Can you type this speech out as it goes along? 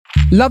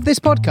Love this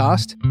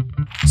podcast?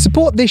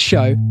 Support this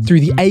show through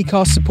the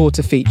Acast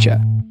supporter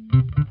feature.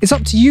 It's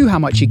up to you how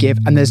much you give,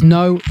 and there's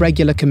no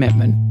regular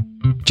commitment.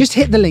 Just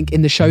hit the link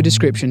in the show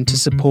description to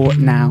support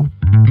now.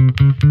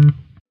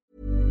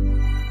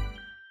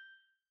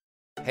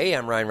 Hey,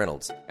 I'm Ryan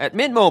Reynolds. At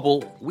Mint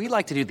Mobile, we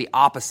like to do the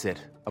opposite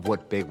of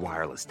what Big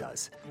Wireless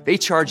does. They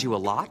charge you a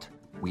lot,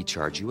 we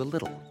charge you a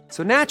little.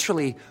 So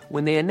naturally,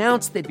 when they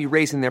announced they'd be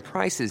raising their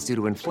prices due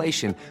to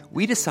inflation,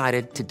 we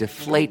decided to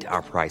deflate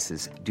our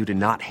prices due to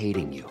not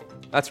hating you.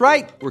 That's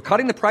right. We're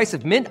cutting the price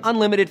of Mint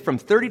Unlimited from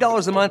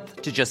 $30 a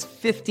month to just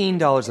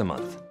 $15 a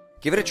month.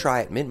 Give it a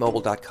try at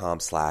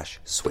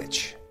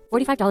mintmobile.com/switch.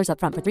 $45 up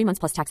front for 3 months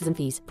plus taxes and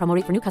fees. Promo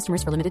rate for new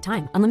customers for limited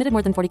time. Unlimited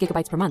more than 40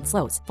 gigabytes per month.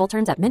 Slows full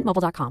terms at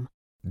mintmobile.com.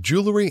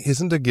 Jewelry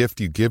isn't a gift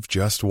you give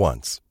just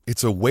once.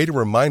 It's a way to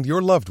remind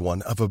your loved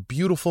one of a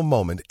beautiful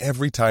moment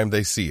every time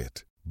they see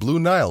it. Blue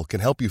Nile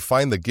can help you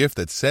find the gift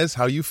that says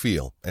how you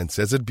feel and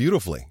says it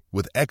beautifully,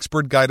 with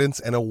expert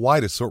guidance and a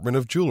wide assortment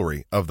of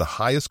jewelry of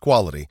the highest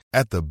quality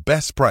at the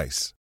best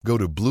price. Go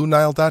to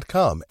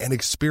BlueNile.com and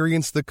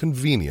experience the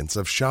convenience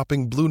of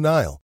shopping Blue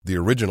Nile, the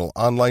original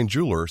online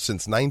jeweler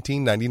since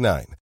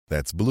 1999.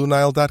 That's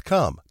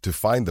BlueNile.com to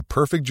find the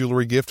perfect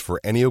jewelry gift for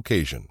any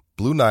occasion.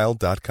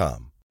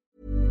 BlueNile.com.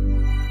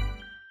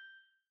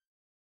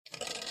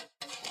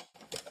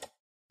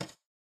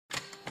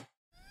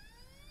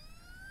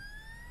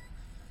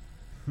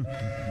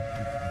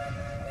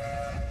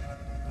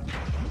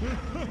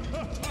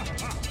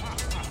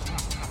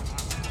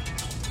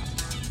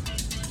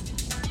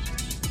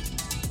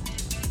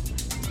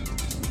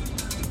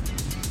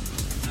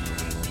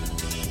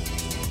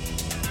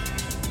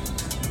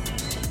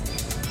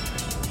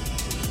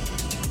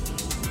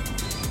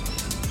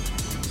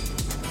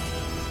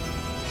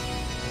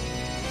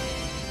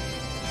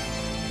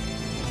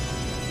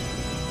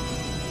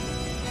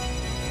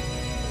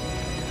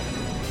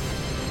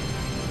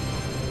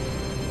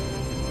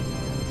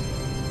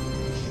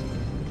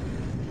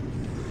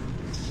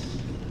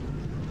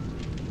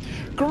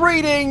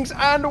 Greetings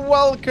and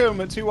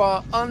welcome to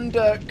our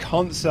Under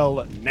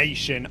Console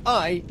Nation.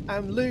 I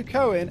am Luke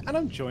Owen and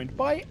I'm joined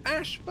by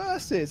Ash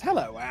Versus.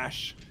 Hello,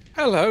 Ash.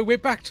 Hello, we're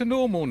back to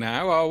normal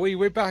now, are we?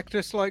 We're back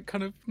just like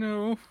kind of,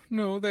 no,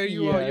 there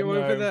you are, you're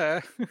over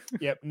there.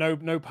 Yep,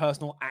 no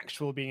personal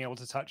actual being able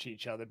to touch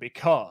each other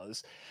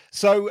because...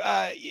 So,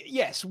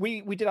 yes,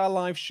 we did our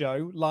live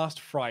show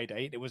last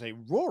Friday. It was a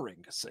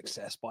roaring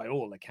success by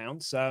all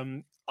accounts.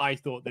 I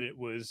thought that it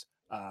was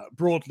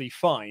broadly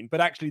fine,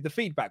 but actually the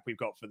feedback we've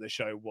got for the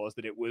show was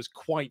that it was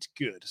quite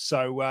good.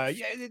 So,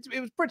 yeah,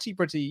 it was pretty,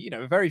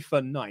 a very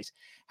fun night.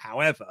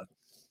 However,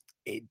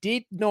 it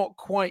did not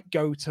quite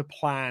go to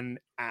plan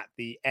at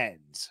the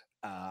end.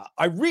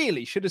 I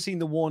really should have seen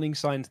the warning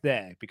signs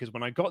there because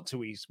when I got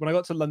to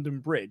London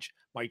Bridge,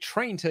 my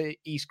train to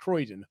East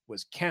Croydon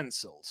was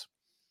cancelled.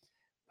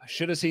 I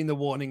should have seen the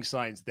warning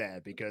signs there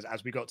because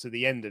as we got to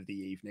the end of the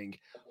evening,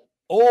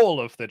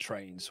 all of the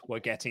trains were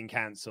getting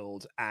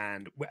cancelled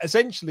and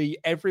essentially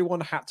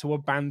everyone had to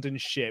abandon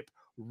ship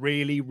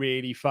really,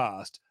 really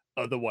fast.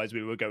 Otherwise,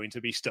 we were going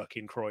to be stuck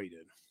in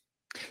Croydon.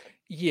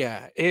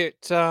 Yeah,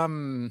 it's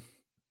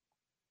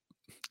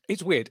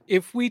weird.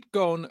 If we'd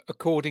gone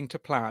according to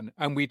plan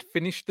and we'd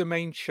finished the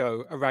main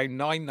show around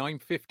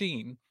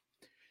 9:15,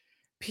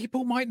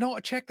 people might not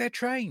have checked their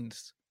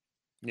trains.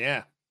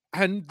 Yeah.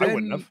 And then, I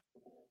wouldn't have.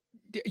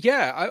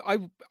 Yeah, I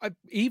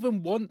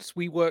even once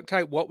we worked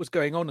out what was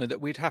going on and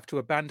that we'd have to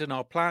abandon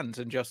our plans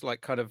and just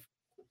like kind of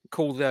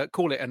call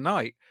it a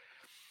night,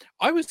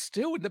 I was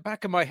still in the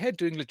back of my head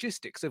doing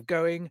logistics of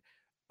going,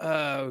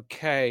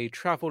 okay,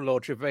 travel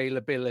lodge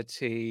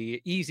availability,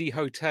 easy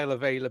hotel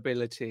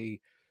availability,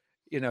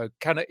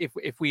 kind of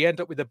if we end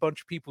up with a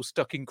bunch of people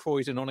stuck in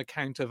Croydon on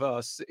account of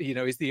us,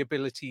 is the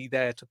ability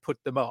there to put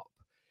them up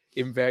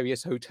in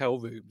various hotel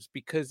rooms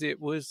because it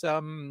was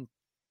not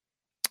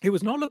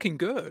looking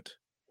good.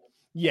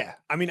 Yeah,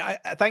 I mean,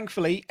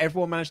 thankfully,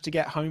 everyone managed to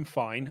get home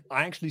fine.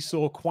 I actually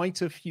saw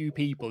quite a few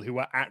people who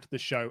were at the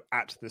show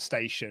at the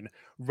station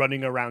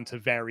running around to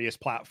various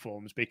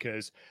platforms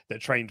because the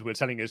trains were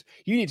telling us,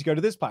 you need to go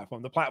to this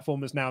platform. The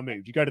platform has now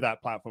moved. You go to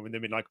that platform and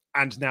they've been like,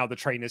 and now the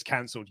train is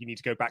cancelled. You need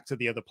to go back to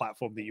the other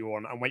platform that you're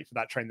on and wait for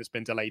that train that's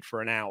been delayed for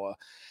an hour.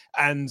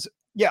 And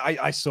yeah,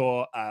 I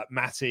saw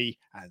Matty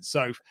and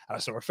Soph, and I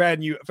saw a fair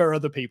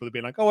other people who've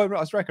been like, oh,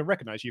 I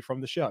recognize you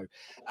from the show.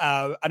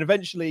 And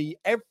eventually,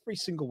 every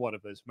single one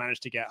of us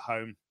managed to get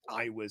home.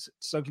 I was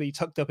suddenly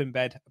tucked up in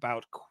bed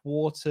about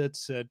quarter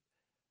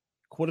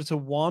to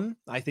 1.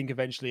 I think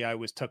eventually I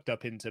was tucked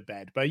up into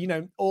bed. But,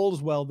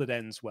 all's well that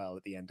ends well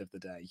at the end of the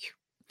day.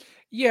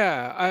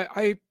 Yeah,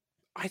 I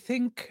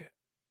think,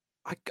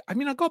 I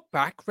got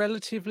back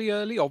relatively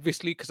early,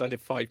 obviously, because I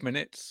live 5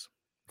 minutes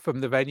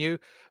from the venue,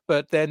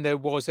 but then there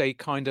was a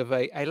kind of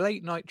a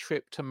late night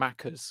trip to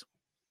Macca's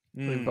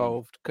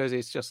involved because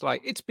it's just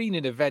like, it's been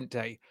an event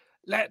day,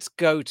 let's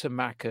go to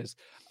Macca's.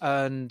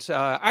 And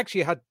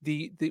actually had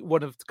the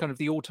one of kind of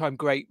the all-time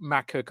great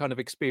Macca kind of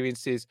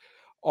experiences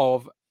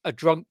of a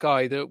drunk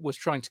guy that was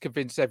trying to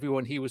convince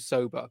everyone he was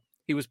sober.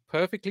 He was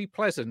perfectly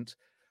pleasant,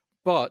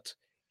 but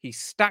he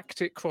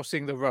stacked it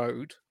crossing the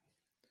road,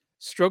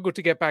 struggled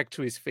to get back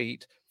to his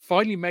feet,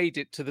 finally made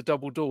it to the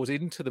double doors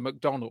into the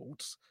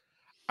McDonald's.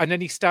 And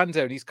then he stands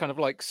there and he's kind of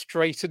like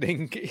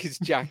straightening his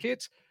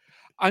jacket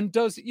and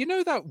does, you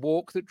know, that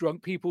walk that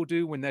drunk people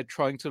do when they're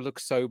trying to look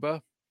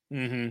sober?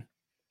 Mm-hmm.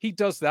 He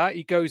does that.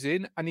 He goes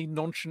in and he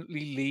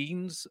nonchalantly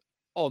leans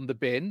on the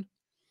bin.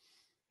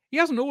 He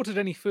hasn't ordered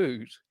any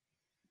food.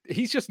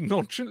 He's just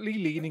nonchalantly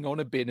leaning on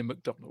a bin in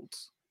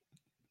McDonald's.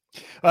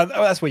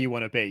 That's where you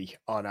want to be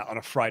on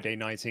a Friday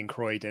night in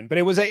Croydon. But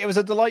it was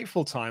a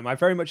delightful time. I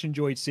very much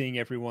enjoyed seeing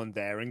everyone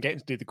there and getting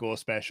to do the Gore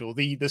special.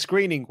 The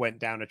screening went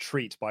down a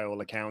treat by all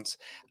accounts.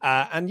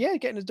 And yeah,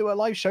 getting to do a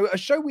live show,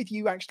 with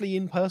you actually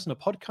in person, a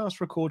podcast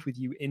record with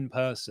you in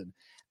person.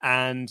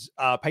 And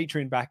our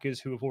Patreon backers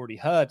who have already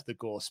heard the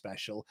Gore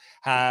special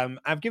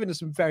have given us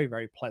some very,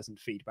 very pleasant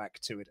feedback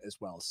to it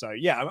as well. So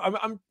yeah,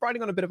 I'm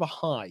riding on a bit of a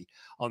high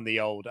on the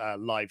old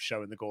live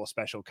show and the Gore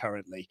special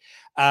currently.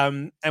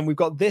 And we've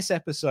got this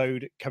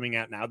episode coming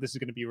out now. This is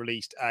going to be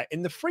released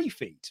in the free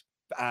feed.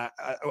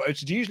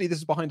 Usually this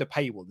is behind a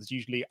paywall. This is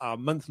usually our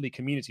monthly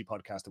community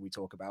podcast that we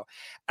talk about.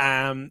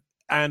 And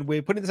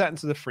we're putting this out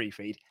into the free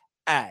feed.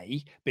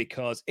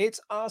 Because it's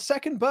our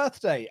second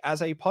birthday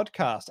as a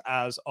podcast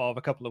as of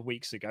a couple of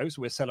weeks ago,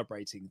 so we're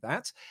celebrating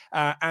that.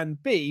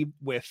 And B,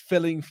 we're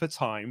filling for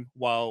time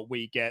while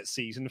we get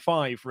season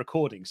 5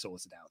 recording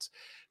sorted out,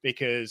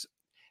 because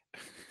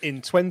in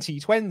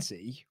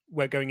 2020,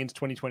 we're going into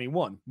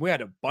 2021. We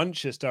had a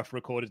bunch of stuff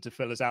recorded to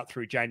fill us out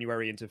through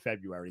January into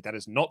February. That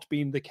has not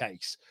been the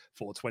case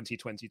for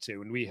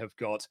 2022. And we have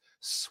got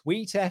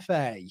Sweet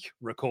FA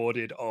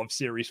recorded of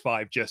Series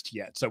 5 just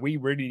yet. So we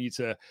really need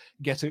to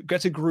get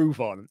a groove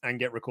on and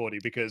get recording,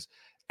 because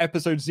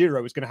episode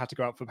 0 is going to have to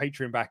go out for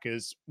Patreon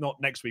backers, not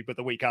next week, but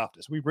the week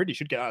after. So we really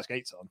should get Ask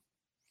Gates on.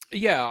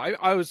 Yeah,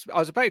 I was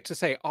about to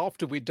say,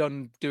 after we're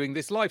done doing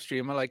this live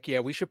stream, I'm like, yeah,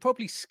 we should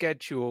probably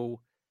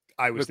schedule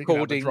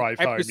recording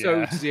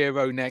episode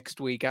 0 next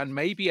week, and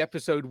maybe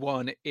episode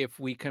 1 if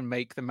we can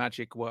make the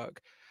magic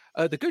work.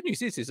 The good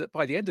news is that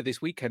by the end of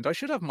this weekend, I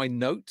should have my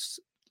notes,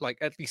 like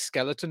at least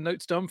skeleton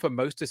notes, done for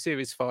most of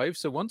Series 5.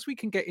 So once we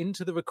can get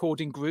into the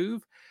recording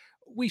groove,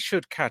 we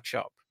should catch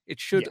up. It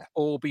should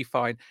all be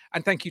fine.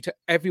 And thank you to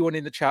everyone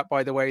in the chat,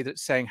 by the way,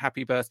 that's saying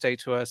happy birthday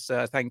to us.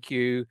 Thank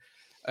you.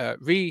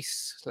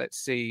 Reese, let's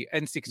see,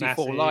 N64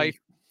 Matty. Life.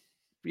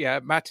 Yeah,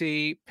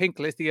 Matty, Pink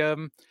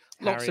Lithium,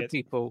 Harriet.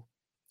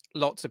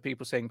 Lots of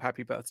people saying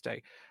happy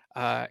birthday.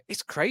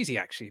 It's crazy,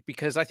 actually,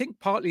 because I think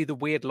partly the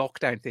weird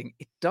lockdown thing,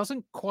 it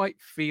doesn't quite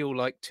feel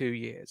like 2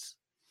 years.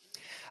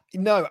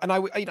 No, and I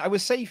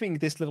was saving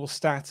this little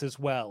stat as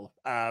well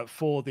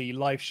for the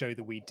live show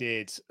that we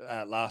did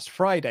last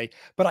Friday,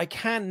 but I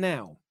can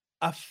now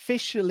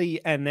officially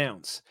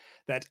announce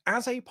that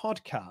as a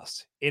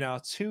podcast in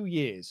our 2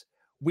 years,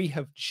 we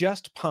have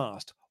just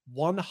passed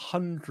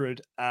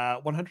 100,000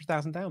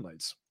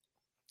 downloads.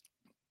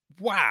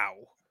 Wow.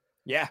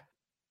 Yeah.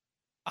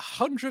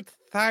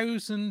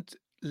 100,000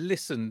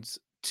 listens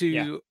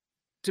to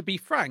be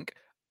frank,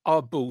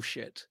 are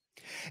bullshit.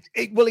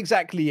 Well,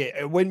 exactly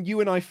it. When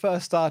you and I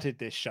first started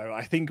this show,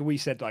 I think we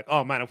said like,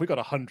 oh man, if we got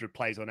 100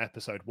 plays on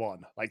episode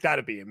 1, like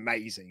that'd be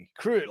amazing.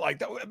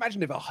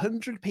 Imagine if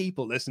 100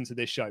 people listen to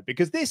this show,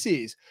 because this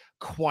is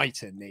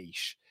quite a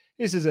niche.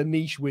 This is a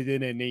niche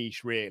within a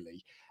niche,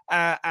 really.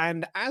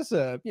 And as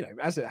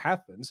it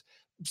happens,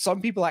 some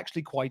people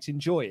actually quite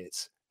enjoy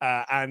it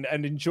and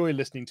enjoy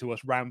listening to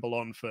us ramble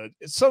on for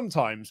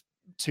sometimes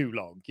too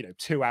long,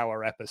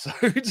 2-hour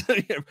episodes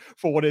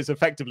for what is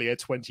effectively a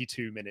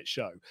 22-minute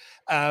show.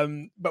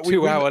 But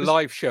 2-hour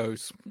live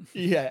shows.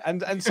 Yeah,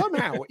 and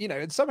somehow,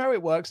 and somehow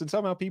it works, and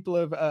somehow people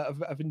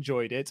have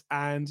enjoyed it.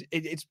 And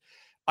it's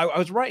I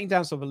was writing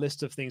down sort of a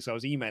list of things. I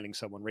was emailing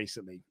someone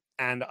recently,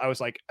 and I was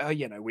like,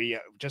 we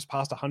just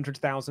passed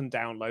 100,000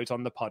 downloads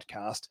on the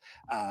podcast.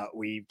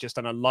 We've just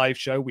done a live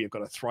show. We have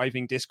got a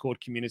thriving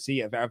Discord community,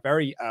 a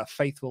very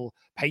faithful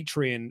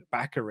Patreon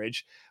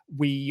backerage.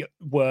 We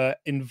were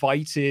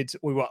invited,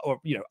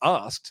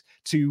 asked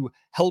to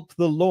help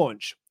the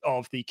launch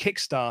of the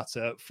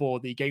Kickstarter for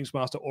the Games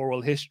Master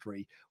Oral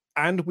History.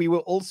 And we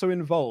were also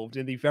involved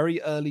in the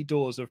very early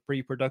doors of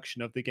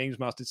pre-production of the Games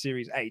Master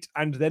Series 8,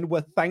 and then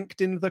were thanked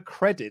in the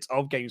credits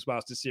of Games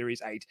Master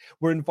Series 8.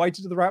 We're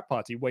invited to the wrap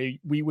party where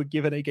we were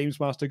given a Games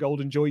Master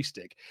Golden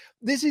Joystick.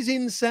 This is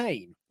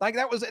insane. Like,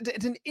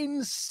 it's an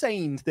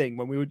insane thing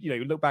when we would,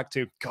 look back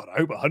to, God, I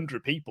hope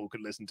 100 people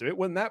could listen to it.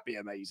 Wouldn't that be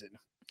amazing?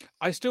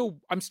 I'm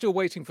still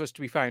waiting for us to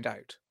be found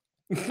out.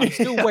 I'm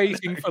still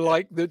waiting for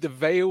like the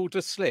veil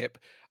to slip,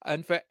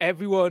 and for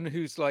everyone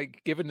who's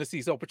like given us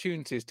these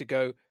opportunities to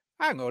go,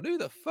 hang on, who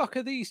the fuck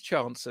are these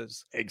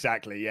chances?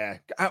 Exactly, yeah.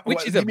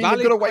 Which is a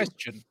valid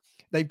question.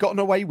 They've gotten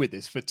away with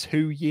this for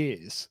 2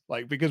 years,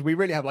 because we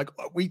really have,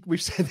 we've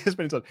said this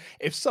many times.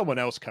 If someone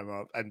else came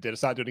up and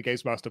decided doing a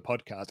Games Master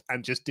podcast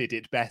and just did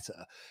it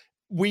better,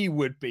 we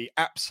would be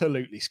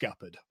absolutely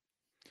scuppered.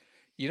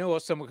 You know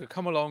what? Someone could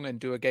come along and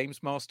do a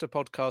Games Master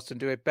podcast and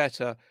do it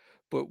better,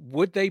 but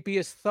would they be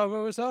as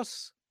thorough as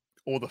us?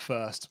 Or the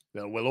first?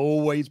 There will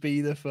always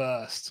be the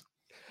first.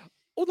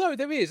 Although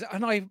there is,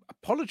 and I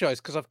apologize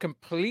because I've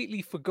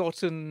completely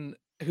forgotten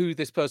who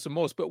this person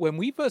was, but when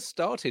we first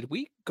started,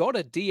 we got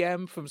a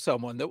DM from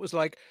someone that was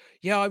like,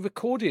 "Yeah, I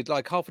recorded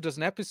like half a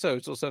dozen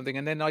episodes or something,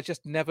 and then I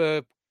just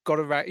never got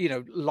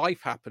around,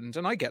 life happened."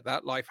 And I get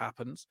that, life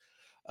happens.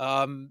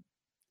 But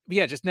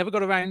yeah, just never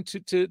got around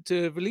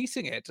to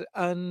releasing it.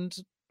 And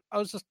I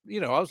was just,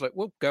 I was like,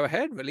 "Well, go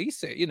ahead,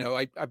 release it."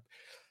 To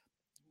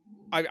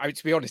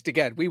be honest,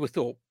 again, we were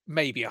thought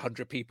maybe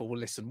 100 people will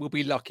listen. We'll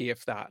be lucky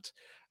if that.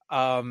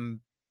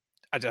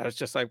 And I was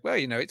just like, well,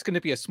 it's going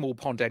to be a small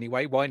pond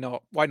anyway. Why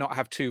not? Why not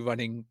have two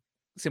running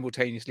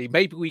simultaneously?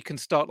 Maybe we can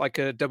start like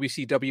a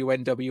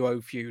WCW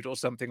NWO feud or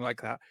something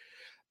like that.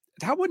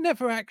 That one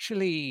never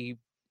actually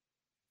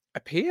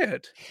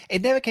appeared.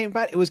 It never came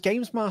back. It was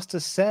Games Master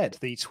Said,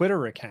 the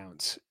Twitter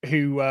account,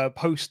 who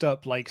post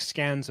up like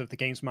scans of the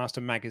Games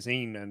Master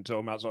magazine and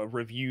talking about sort of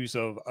reviews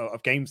of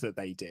games that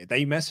they did.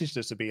 They messaged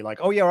us to be like,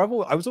 "Oh yeah,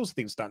 I was also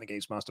thinking of starting a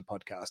Games Master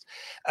podcast."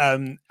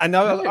 And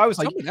I was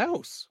like, someone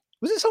else.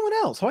 Was it someone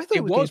else? Oh, I thought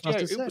it was Games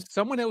Master Said. It was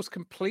someone else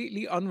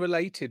completely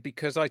unrelated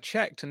because I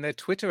checked and their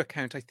Twitter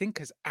account, I think,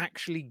 has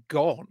actually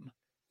gone.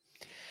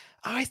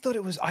 I thought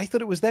it was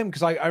them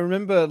because I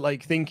remember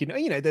like thinking,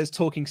 there's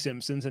Talking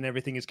Simpsons and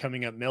everything is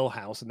coming up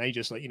Millhouse, and they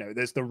just like,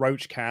 there's the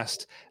Roach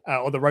cast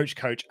or the Roach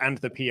Coach and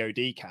the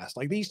POD cast.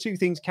 Like these two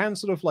things can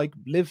sort of like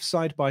live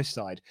side by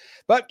side.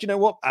 But you know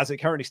what? As it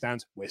currently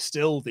stands, we're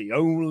still the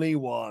only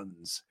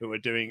ones who are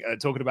doing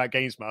talking about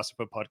Games Master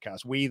for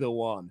podcast. We the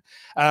one.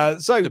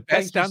 So the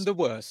best and the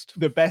worst.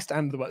 The best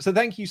and the worst. So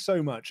thank you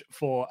so much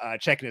for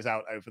checking us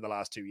out over the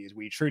last 2 years.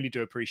 We truly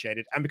do appreciate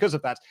it. And because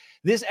of that,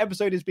 this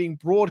episode is being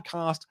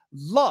broadcast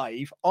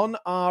live on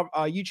our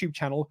YouTube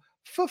channel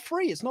for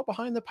free. It's not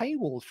behind the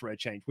paywall for a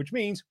change, which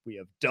means we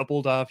have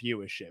doubled our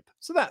viewership.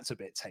 So that's a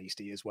bit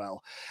tasty as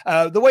well.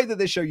 The way that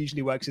this show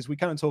usually works is we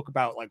kind of talk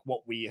about like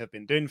what we have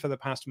been doing for the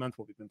past month,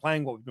 what we've been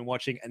playing, what we've been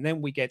watching, and then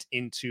we get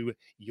into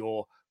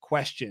your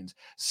questions.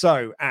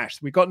 So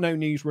Ash, we've got no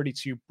news ready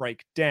to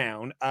break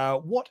down.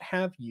 What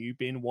have you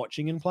been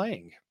watching and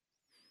playing?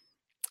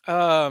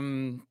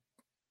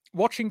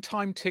 Watching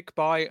time tick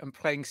by and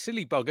playing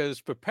silly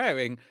buggers,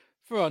 preparing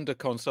for Under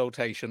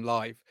Consultation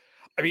Live.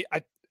 I mean,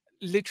 I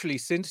literally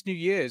since New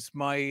Year's,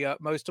 my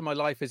most of my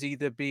life has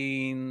either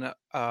been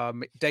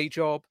day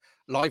job,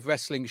 live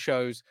wrestling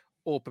shows,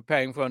 or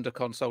preparing for Under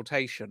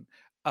Consultation.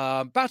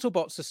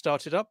 BattleBots has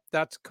started up.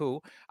 That's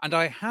cool. And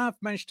I have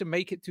managed to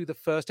make it through the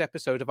first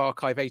episode of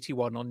Archive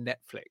 81 on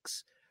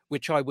Netflix,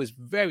 which I was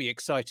very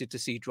excited to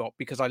see drop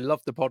because I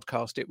love the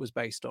podcast it was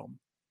based on.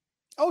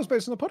 Oh, it's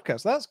based on the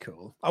podcast. That's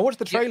cool. I watched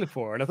the trailer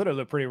for it and I thought it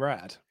looked pretty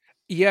rad.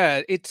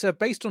 Yeah, it's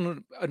based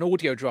on an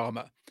audio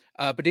drama,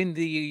 but in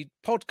the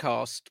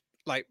podcast,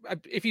 like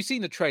if you've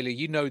seen the trailer,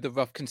 the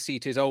rough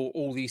conceit is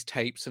all these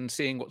tapes and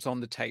seeing what's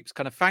on the tapes,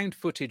 kind of found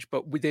footage,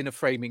 but within a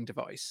framing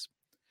device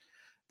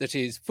that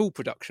is full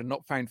production,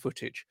 not found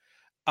footage.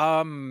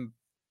 In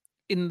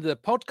the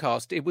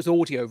podcast, it was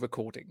audio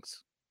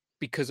recordings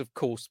because, of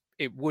course,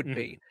 it would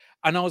be,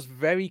 and I was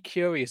very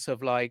curious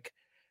of like,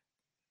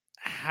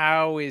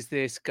 how is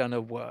this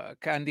gonna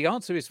work? And the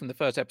answer is from the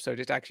first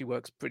episode, it actually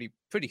works pretty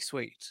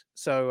sweet.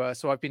 So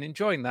I've been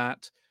enjoying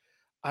that,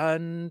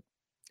 and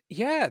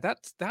yeah,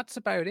 that's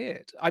about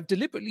it. I've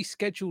deliberately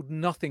scheduled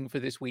nothing for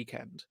this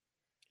weekend.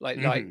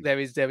 Like there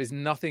is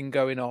nothing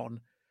going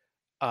on,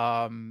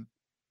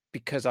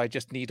 because I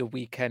just need a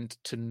weekend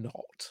to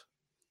not.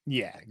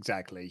 Yeah,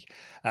 exactly.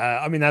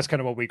 I mean, that's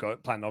kind of what we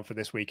got planned on for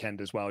this weekend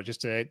as well,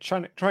 just to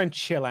try and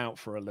chill out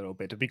for a little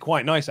bit. It'd be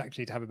quite nice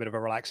actually to have a bit of a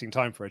relaxing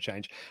time for a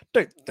change.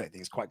 Don't think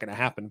it's quite going to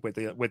happen with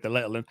the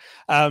little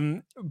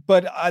one.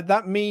 But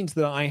that means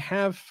that I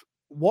have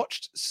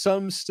watched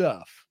some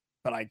stuff,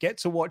 but I get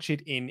to watch it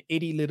in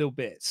itty little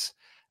bits.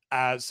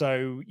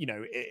 So,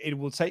 it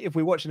will take, if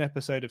we watch an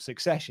episode of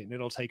Succession,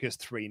 it'll take us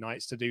 3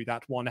 nights to do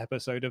that one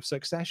episode of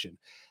Succession.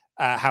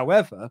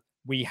 However,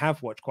 we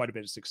have watched quite a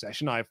bit of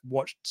Succession. I've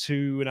watched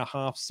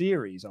 2.5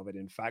 series of it,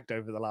 in fact,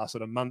 over the last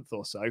sort of month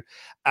or so.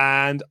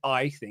 And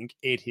I think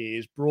it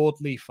is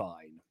broadly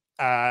fine.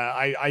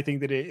 I think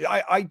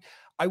that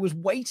I was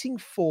waiting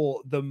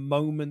for the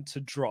moment to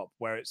drop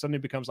where it suddenly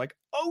becomes like,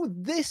 oh,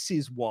 this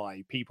is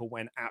why people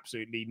went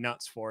absolutely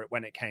nuts for it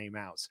when it came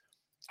out.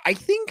 I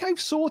think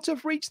I've sort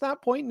of reached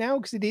that point now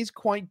because it is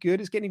quite good.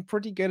 It's getting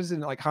pretty good as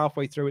in like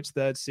halfway through its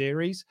 3rd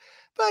series.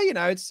 But,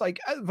 it's like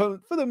for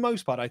the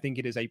most part, I think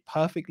it is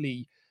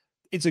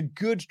it's a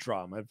good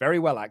drama, very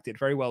well acted,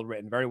 very well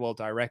written, very well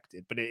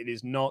directed, but it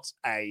is not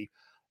as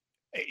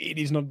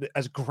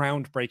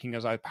groundbreaking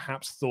as I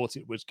perhaps thought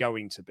it was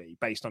going to be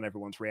based on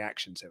everyone's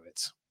reaction to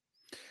it.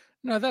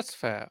 No, that's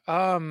fair.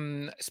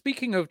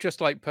 Speaking of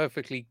just like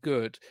perfectly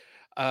good,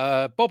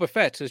 Boba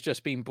Fett has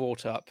just been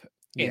brought up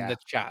in the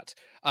chat.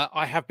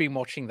 I have been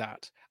watching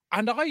that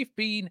and I've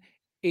been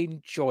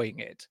enjoying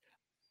it.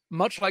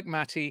 Much like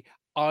Matty,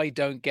 I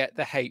don't get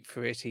the hate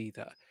for it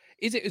either.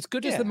 Is it as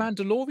good as The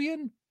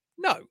Mandalorian?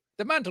 No,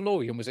 The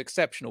Mandalorian was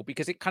exceptional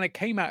because it kind of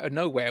came out of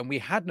nowhere and we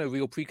had no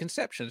real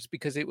preconceptions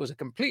because it was a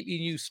completely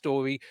new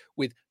story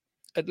with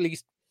at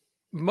least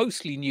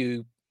mostly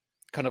new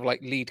kind of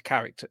like lead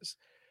characters.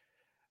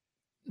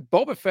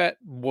 Boba Fett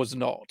was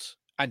not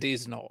and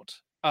is not,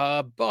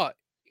 but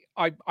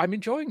I'm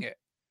enjoying it.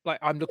 Like,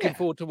 I'm looking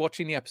forward to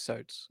watching the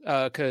episodes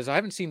because I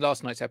haven't seen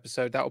last night's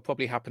episode. That will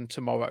probably happen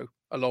tomorrow,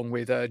 along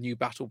with new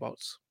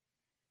BattleBots.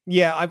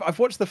 Yeah, I've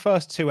watched the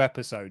first 2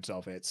 episodes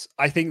of it.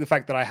 I think the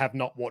fact that I have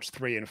not watched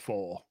 3 and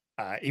 4,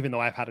 even though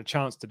I've had a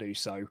chance to do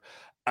so,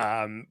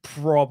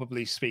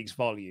 probably speaks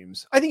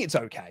volumes. I think it's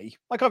okay.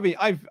 Like,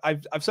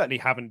 I've certainly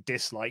haven't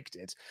disliked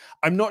it.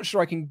 I'm not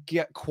sure I can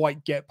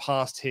quite get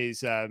past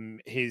his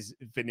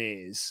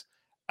veneers.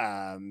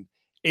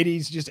 It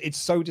is just, it's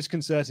so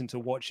disconcerting to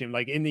watch him.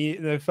 Like in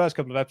the first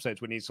couple of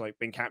episodes when he's like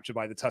been captured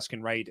by the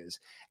Tusken Raiders,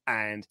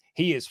 and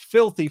he is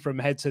filthy from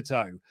head to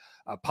toe,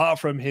 apart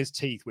from his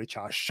teeth, which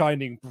are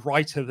shining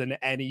brighter than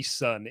any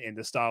sun in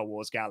the Star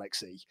Wars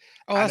galaxy.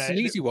 Oh, that's an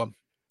easy one.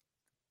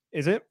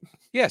 Is it?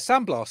 Yeah,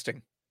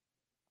 sandblasting.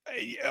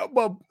 Yeah,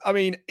 well, I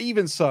mean,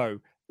 even so,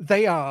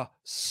 they are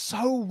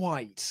so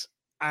white,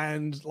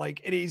 and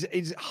like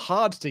it's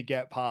hard to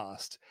get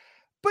past.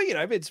 But you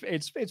know, it's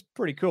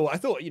pretty cool. I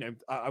thought, you know,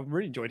 I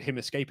really enjoyed him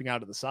escaping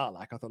out of the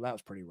Sarlacc. I thought that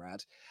was pretty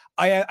rad.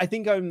 I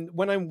think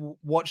when I've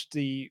watched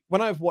the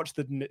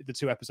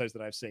 2 episodes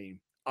that I've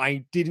seen,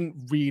 I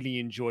didn't really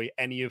enjoy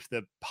any of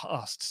the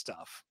past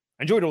stuff.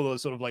 I enjoyed all the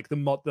sort of like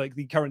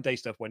the current day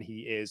stuff when he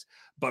is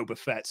Boba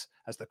Fett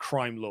as the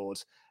crime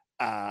lord.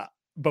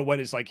 But when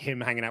it's like him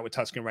hanging out with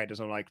Tusken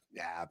Raiders, I'm like,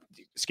 yeah,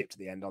 skip to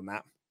the end on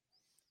that.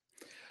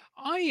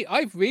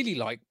 I really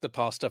liked the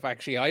past stuff,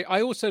 actually.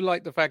 I also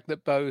like the fact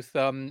that both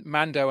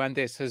Mando and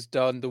this has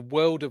done the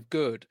world of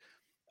good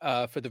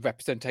for the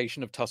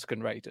representation of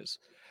Tusken Raiders.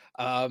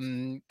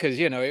 Because,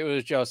 you know, it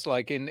was just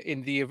like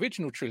in the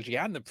original trilogy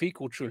and the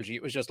prequel trilogy,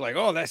 it was just like,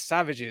 oh, they're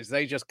savages.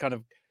 They just kind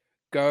of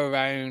go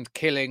around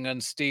killing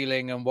and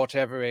stealing and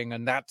whatevering,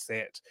 and that's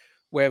it.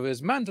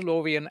 Whereas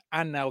Mandalorian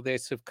and now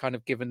this have kind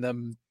of given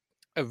them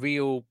a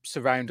real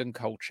surrounding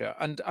culture.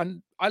 And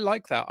I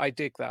like that. I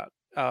dig that.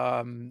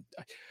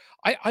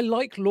 I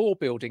like lore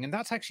building, and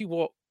that's actually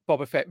what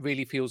Boba Fett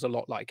really feels a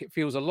lot like. It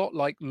feels a lot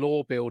like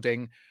lore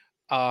building,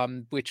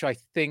 which I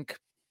think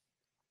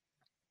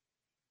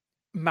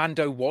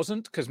Mando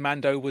wasn't, because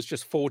Mando was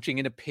just forging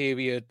in a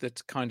period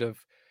that's kind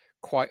of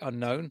quite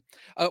unknown.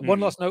 One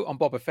last note on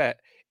Boba Fett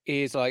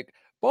is like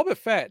Boba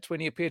Fett, when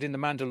he appeared in The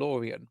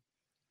Mandalorian,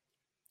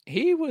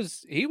 he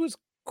was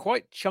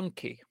quite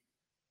chunky.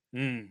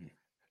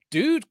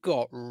 Dude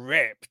got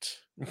ripped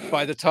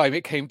by the time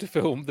it came to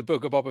film The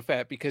Book of Boba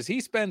Fett, because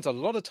he spends a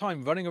lot of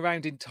time running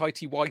around in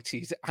tighty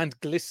whities and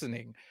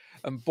glistening.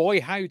 And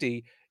boy,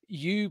 howdy,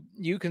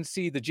 you can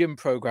see the gym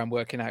program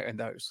working out in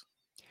those.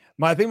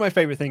 I think my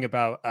favorite thing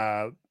about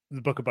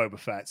The Book of Boba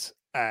Fett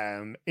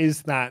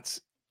is that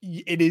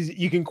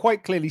you can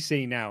quite clearly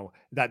see now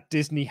that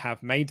Disney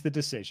have made the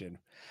decision.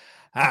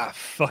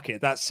 Fuck it.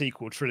 That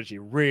sequel trilogy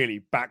really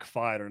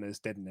backfired on us,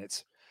 didn't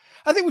it?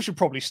 I think we should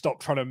probably stop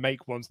trying to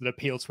make ones that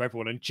appeal to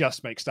everyone and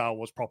just make Star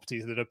Wars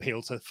properties that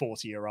appeal to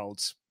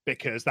 40-year-olds,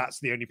 because that's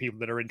the only people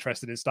that are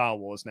interested in Star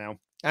Wars now.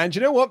 And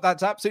you know what?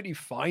 That's absolutely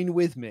fine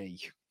with me.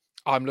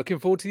 I'm looking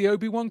forward to the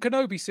Obi-Wan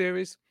Kenobi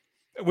series.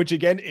 Which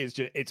again is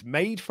it's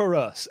made for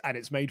us and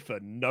it's made for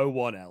no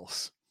one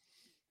else.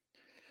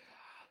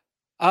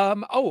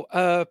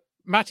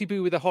 Matty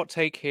Boo with a hot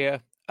take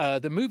here.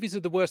 The movies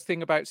are the worst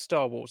thing about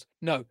Star Wars.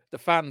 No, the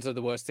fans are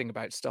the worst thing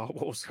about Star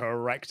Wars.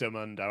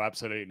 Correctamundo,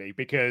 absolutely.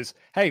 Because,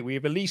 hey,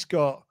 we've at least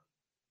got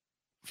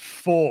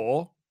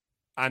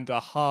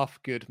 4.5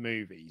 good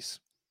movies.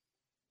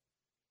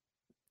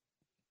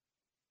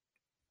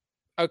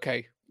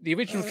 Okay, the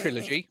original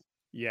trilogy.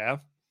 Yeah.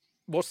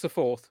 What's the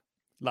 4th?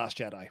 Last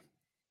Jedi.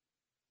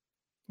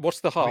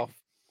 What's the half?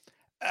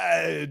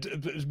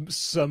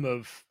 Some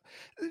of...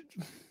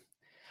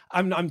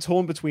 I'm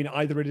torn between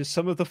either it is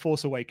some of The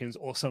Force Awakens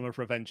or some of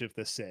Revenge of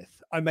the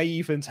Sith. I may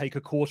even take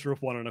a quarter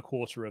of one and a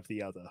quarter of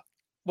the other.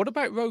 What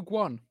about Rogue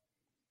One?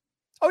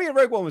 Oh yeah,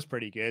 Rogue One was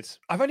pretty good.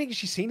 I've only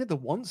actually seen it the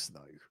once though.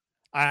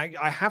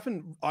 I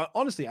haven't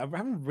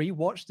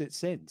rewatched it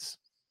since.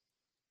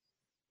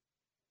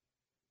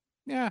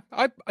 Yeah,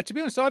 I to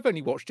be honest, I've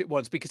only watched it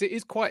once because it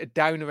is quite a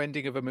downer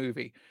ending of a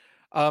movie.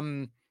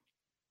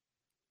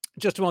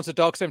 Just to answer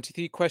Dark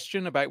 73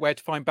 question about where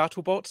to find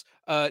BattleBots,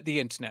 the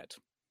internet.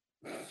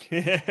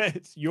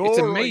 It's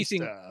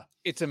amazing. Oyster.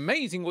 It's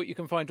amazing what you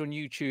can find on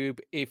YouTube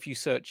if you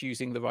search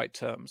using the right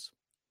terms.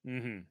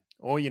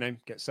 Or, you know,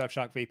 get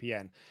Surfshark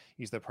VPN.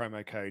 Use the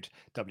promo code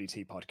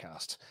WT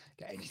Podcast.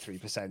 Get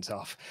 83%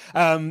 off.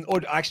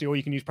 Or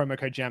you can use promo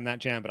code Jam That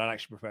Jam, but I'd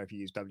actually prefer if you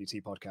use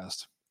WT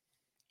Podcast.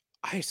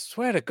 I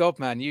swear to God,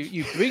 man,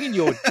 you bring in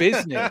your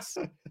business.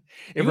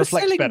 It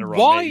reflects better on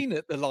wine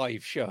at the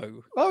live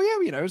show. Oh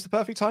yeah, you know, it's the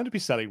perfect time to be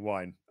selling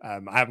wine. I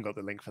haven't got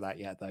the link for that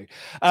yet, though.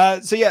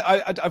 So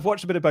yeah, I've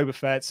watched a bit of Boba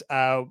Fett.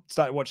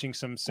 Started watching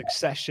some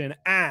Succession,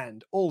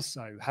 and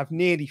also have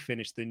nearly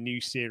finished the new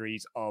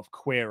series of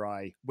Queer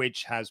Eye,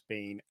 which has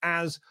been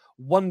as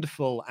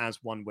wonderful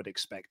as one would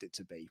expect it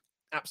to be.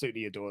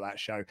 absolutely adore that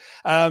show.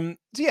 So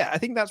yeah, I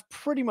think that's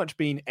pretty much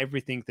been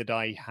everything that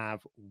I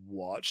have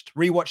watched.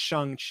 Rewatched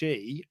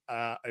Shang-Chi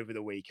over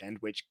the weekend,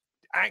 which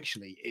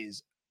actually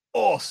is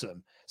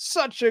awesome.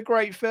 Such a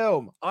great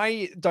film.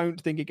 I don't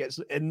think it gets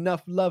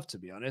enough love, to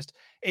be honest.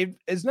 It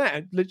is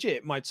now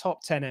legit my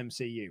top 10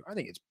 MCU. I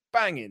think it's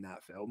banging,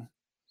 that film.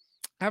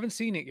 I haven't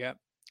seen it yet.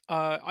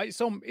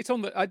 It's on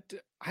the. I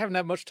haven't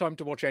had much time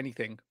to watch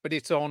anything, but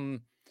it's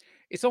on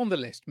the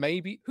list.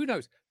 Maybe, who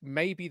knows?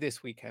 Maybe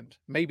this weekend.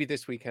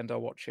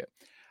 I'll watch it.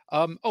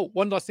 Oh,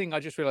 one last thing I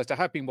just realized I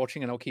have been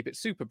watching, and I'll keep it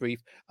super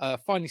brief.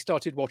 Finally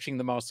started watching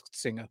The Masked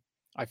Singer.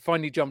 I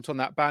finally jumped on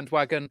that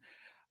bandwagon.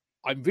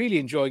 I'm really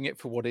enjoying it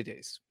for what it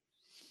is.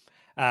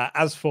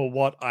 As for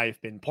what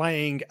I've been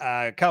playing,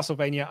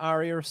 Castlevania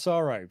Aria of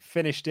Sorrow,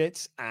 finished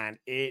it, and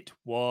it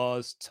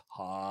was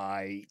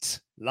tight.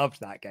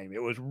 Loved that game.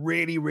 It was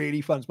really, really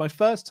fun. It's my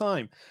first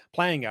time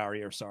playing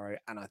Aria of Sorrow,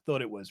 and I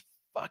thought it was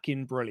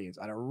fucking brilliant.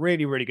 I had a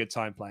really, really good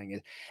time playing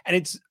it. And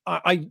it's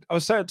I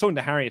was talking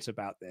to Harriet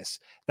about this,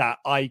 that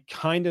I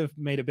kind of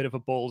made a bit of a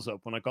balls up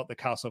when I got the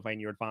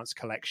Castlevania Advanced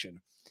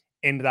Collection,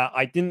 in that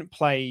I didn't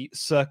play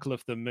Circle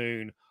of the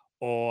Moon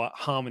or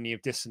Harmony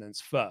of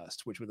Dissonance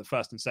first, which were the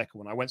first and second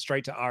one. I went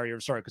straight to Aria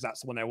of Sorrow because that's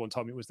the one everyone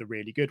told me was the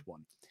really good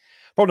one.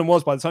 Problem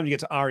was, by the time you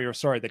get to Aria of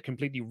Sorrow, they'd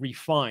completely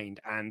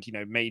refined and,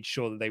 made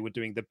sure that they were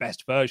doing the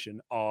best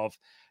version of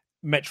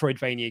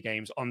Metroidvania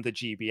games on the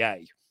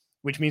GBA,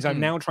 which means I'm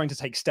now trying to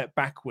take a step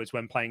backwards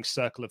when playing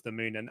Circle of the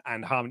Moon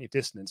and Harmony of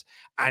Dissonance.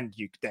 And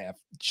they're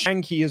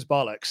janky as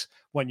bollocks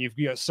when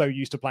you're so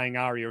used to playing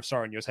Aria of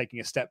Sorrow and you're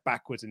taking a step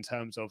backwards in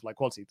terms of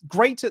quality.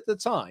 Great at the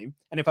time,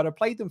 and if I'd have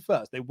played them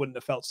first, they wouldn't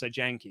have felt so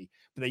janky.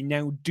 But they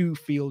now do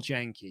feel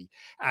janky,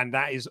 and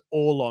that is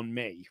all on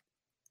me.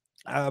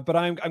 But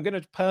I'm going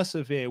to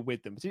persevere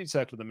with them, particularly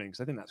Circle of the Moon,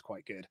 because I think that's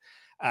quite good.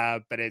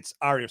 But it's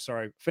Aria of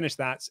Sorrow. Finish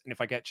that, and if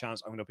I get a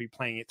chance, I'm going to be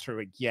playing it through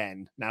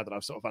again now that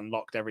I've sort of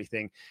unlocked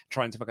everything,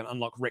 trying to see if I can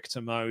unlock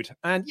Richter mode.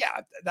 And yeah,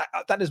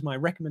 that is my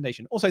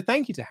recommendation. Also,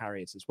 thank you to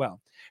Harriet as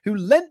well, who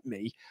lent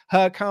me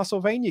her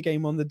Castlevania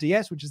game on the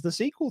DS, which is the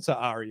sequel to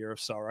Aria of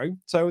Sorrow.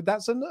 So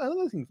that's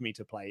another thing for me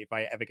to play if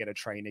I ever get a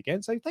train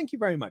again. So thank you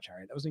very much,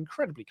 Harriet. That was an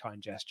incredibly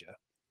kind gesture.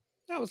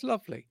 That was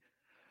lovely.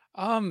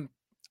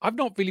 I've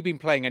not really been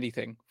playing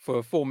anything for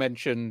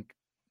aforementioned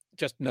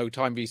just no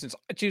time reasons.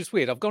 It's just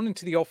weird. I've gone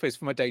into the office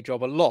for my day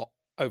job a lot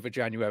over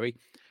January,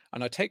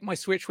 and I take my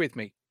Switch with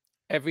me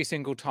every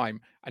single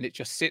time, and it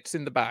just sits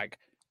in the bag.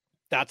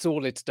 That's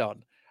all it's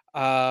done.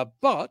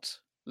 But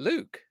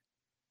Luke,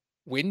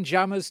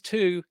 Windjammers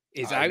 2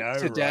 is out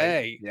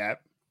today. Right?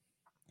 Yep.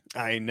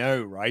 I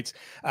know, right?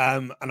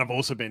 And I've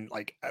also been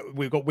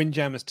we've got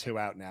Windjammers 2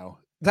 out now.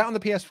 Is that on the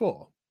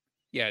PS4?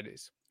 Yeah, it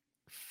is.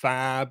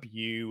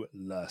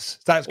 Fabulous.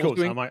 That's cool.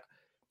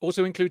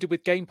 Also included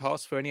with Game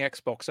Pass for any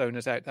Xbox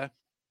owners out there.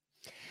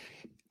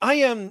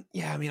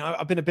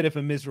 I've been a bit of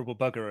a miserable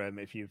bugger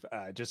if you've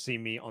just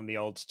seen me on the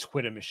old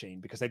Twitter machine,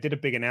 because they did a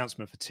big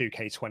announcement for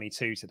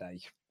 2K22 today,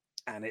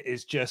 and it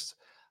is just,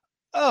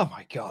 oh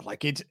my god,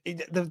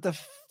 the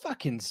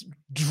fucking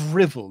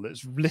drivel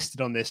that's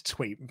listed on this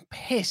tweet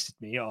pissed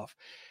me off.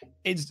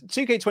 It's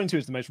 2K22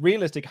 is the most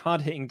realistic,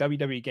 hard-hitting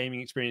WWE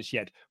gaming experience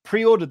yet.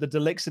 Pre-order the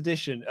deluxe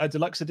edition,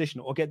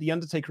 or get the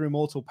Undertaker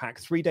Immortal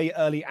Pack 3-day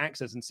early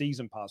access and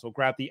season pass, or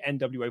grab the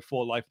NWO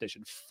 4 Life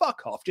Edition.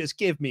 Fuck off! Just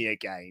give me a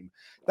game.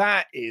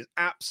 That is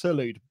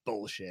absolute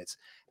bullshit,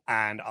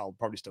 and I'll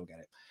probably still get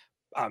it.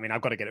 I mean,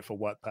 I've got to get it for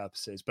work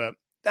purposes, but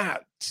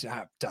that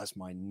does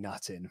my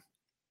nut in.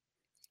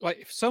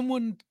 If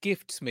someone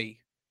gifts me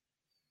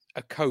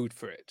a code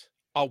for it,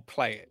 I'll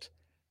play it.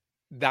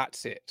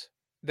 That's it.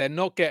 They're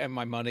not getting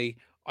my money.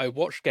 I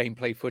watch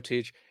gameplay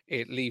footage.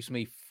 It leaves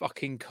me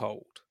fucking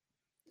cold.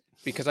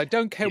 Because I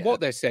don't care what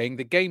they're saying.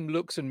 The game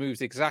looks and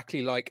moves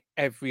exactly like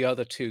every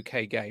other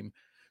 2K game.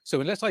 So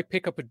unless I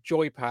pick up a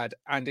joypad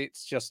and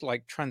it's just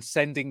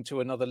transcending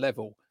to another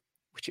level,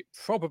 which it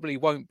probably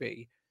won't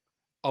be,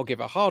 I'll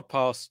give a hard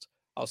pass.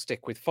 I'll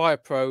stick with Fire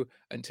Pro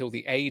until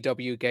the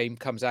AEW game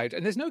comes out.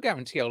 And there's no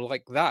guarantee I'll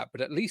like that, but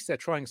at least they're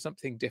trying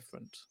something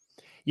different.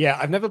 Yeah,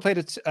 I've never played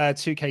a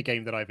 2K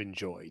game that I've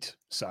enjoyed.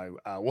 So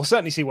we'll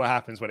certainly see what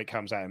happens when it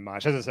comes out in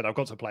March. As I said, I've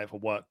got to play it for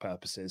work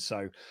purposes.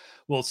 So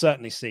we'll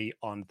certainly see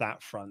on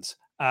that front.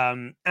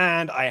 And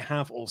I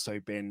have also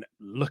been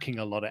looking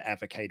a lot at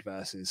Evercade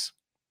Versus.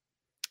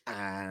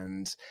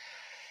 And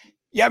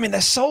yeah, I mean,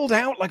 they're sold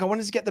out. I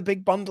wanted to get the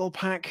big bundle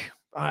pack.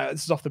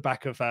 This is off the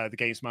back of the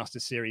Games Master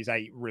Series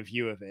 8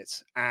 review of it.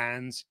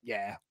 And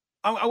yeah,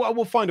 I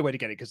will find a way to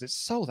get it because it's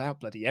sold out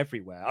bloody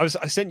everywhere. I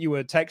sent you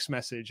a text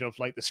message of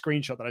the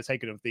screenshot that I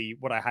taken of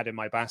what I had in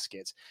my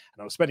basket.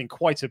 And I was spending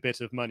quite a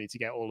bit of money to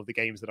get all of the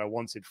games that I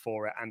wanted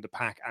for it, and a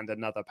pack and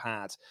another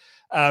pad.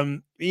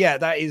 Yeah,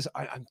 that is,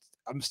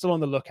 I'm still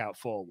on the lookout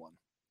for one.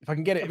 If I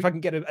can get it, if I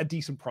can get a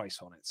decent price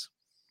on it.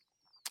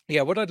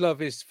 Yeah, what I'd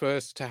love is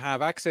first to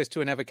have access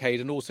to an Evercade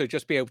and also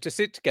just be able to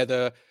sit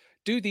together,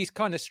 do these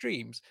kind of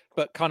streams,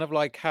 but kind of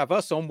like have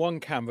us on one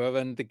camera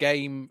and the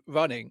game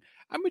running,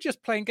 and we're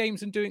just playing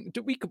games and doing.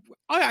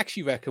 I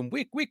actually reckon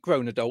we're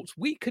grown adults.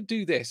 We could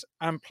do this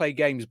and play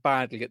games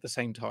badly at the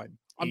same time.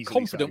 I'm Easily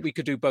confident so. we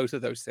could do both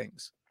of those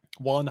things.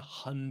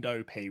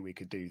 100p we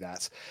could do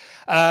that.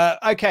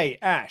 Okay,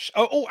 Ash.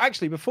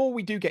 Actually, before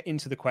we do get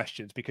into the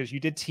questions, because you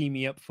did tee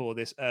me up for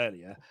this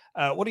earlier,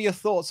 what are your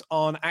thoughts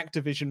on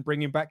Activision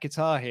bringing back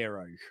Guitar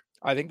Hero?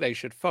 I think they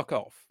should fuck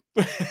off.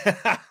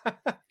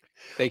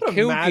 They What a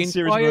killed mad the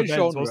series of entire events,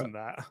 genre. wasn't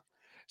that?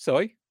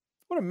 Sorry?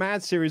 What a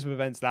mad series of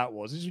events that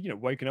was. It's just,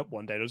 waking up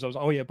one day, I was,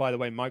 oh yeah, by the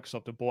way,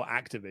 Microsoft have bought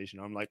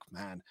Activision. I'm like,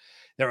 man,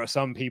 there are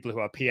some people who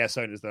are PS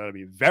owners that are going to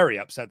be very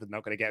upset that they're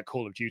not going to get a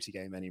Call of Duty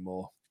game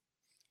anymore.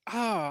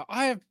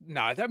 Microsoft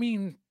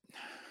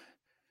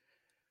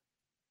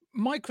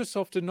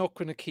are not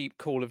going to keep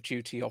Call of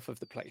Duty off of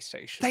the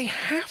PlayStation. They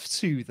have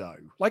to, though.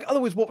 Like,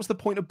 otherwise, what was the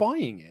point of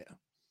buying it?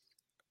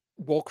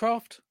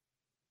 Warcraft?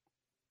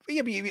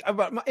 Yeah,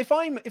 but if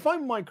I'm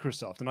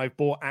Microsoft and I've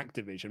bought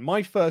Activision,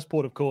 my first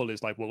port of call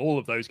is like, well, all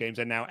of those games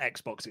are now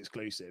Xbox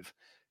exclusive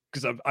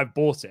because I've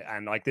bought it,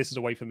 and like this is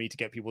a way for me to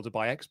get people to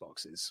buy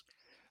Xboxes.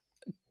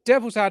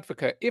 Devil's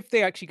advocate, if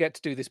they actually get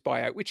to do this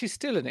buyout, which is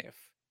still an if,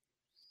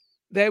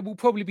 there will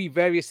probably be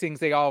various things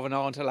they are and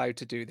aren't allowed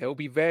to do. There will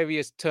be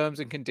various terms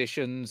and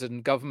conditions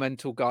and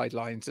governmental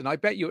guidelines, and I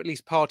bet you at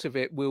least part of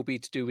it will be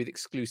to do with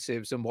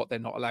exclusives and what they're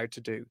not allowed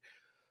to do.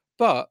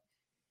 But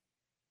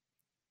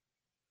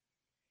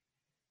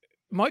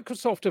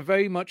Microsoft are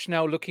very much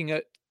now looking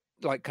at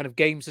like kind of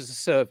games as a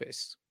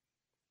service.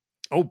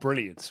 Oh,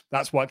 brilliant.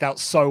 That's worked out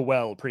so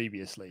well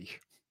previously.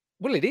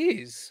 Well, it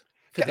is.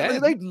 For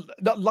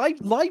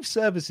live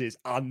services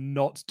are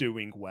not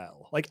doing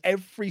well. Like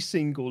every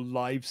single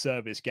live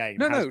service game.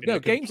 No.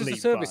 Games as a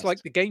service, bust.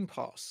 like the Game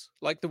Pass,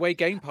 like the way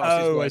Game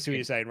Pass is working. I see what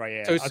you're saying, right?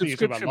 Yeah. So I thought you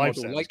were talking about live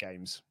service like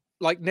games,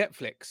 like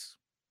Netflix.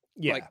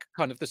 Yeah, like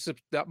kind of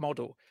that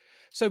model.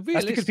 So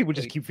that's because people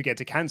just keep forgetting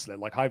to cancel it,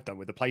 like I've done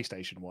with the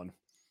PlayStation one.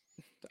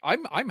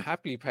 I'm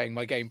happily paying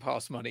my Game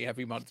Pass money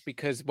every month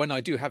because when I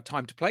do have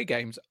time to play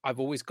games, I've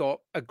always got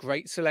a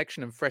great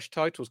selection of fresh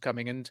titles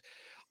coming, and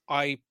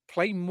I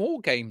play more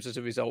games as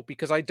a result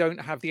because I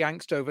don't have the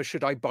angst over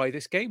should I buy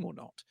this game or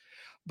not.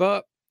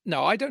 But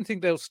no, I don't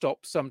think they'll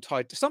stop some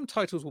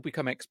titles will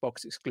become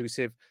Xbox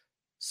exclusive,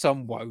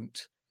 some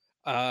won't.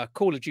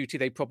 Call of Duty,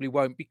 they probably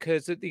won't,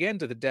 because at the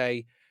end of the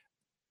day,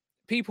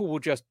 people will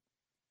just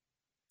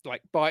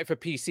like buy it for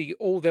PC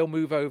or they'll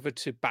move over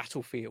to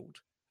Battlefield.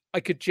 I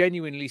could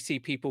genuinely see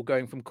people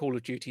going from Call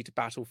of Duty to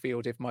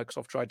Battlefield if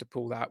Microsoft tried to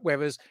pull that.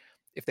 Whereas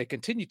if they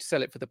continue to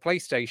sell it for the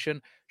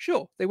PlayStation,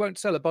 sure, they won't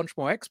sell a bunch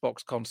more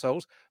Xbox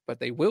consoles, but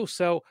they will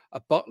sell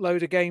a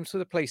buttload of games for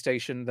the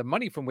PlayStation, the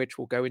money from which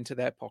will go into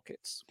their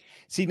pockets.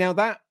 See, now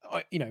that,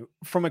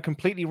 from a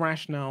completely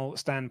rational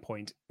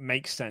standpoint,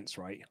 makes sense,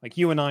 right? Like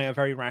you and I are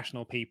very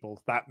rational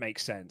people. That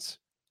makes sense.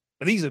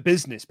 But these are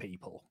business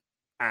people.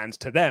 And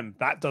to them,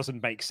 that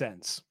doesn't make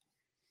sense.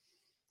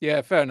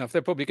 Yeah, fair enough.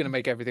 They're probably going to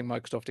make everything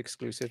Microsoft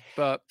exclusive,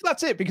 but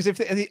that's it. Because if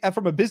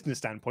from a business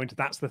standpoint,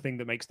 that's the thing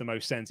that makes the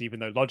most sense,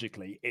 even though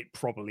logically it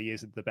probably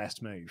isn't the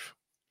best move.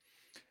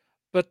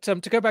 But to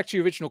go back to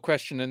your original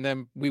question, and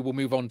then we will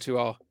move on to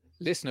our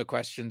listener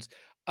questions.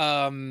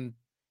 I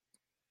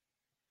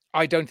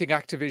don't think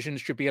Activision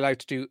should be allowed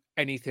to do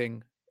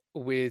anything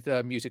with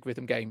music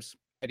rhythm games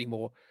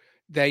anymore.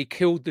 They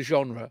killed the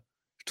genre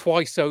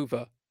twice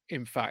over,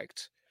 in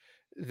fact.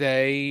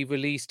 They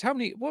released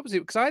what was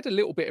it? Because I had a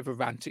little bit of a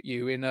rant at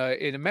you in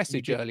a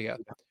message earlier.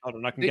 Hold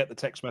on, I can get the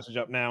text message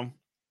up now.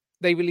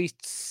 They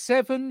released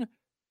 7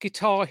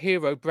 Guitar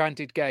Hero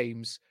branded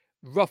games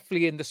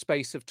roughly in the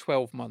space of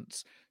 12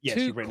 months. Yes,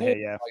 you've written here,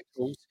 yeah.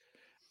 Titles,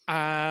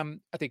 I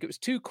think it was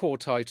 2 core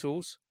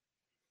titles,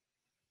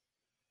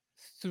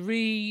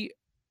 3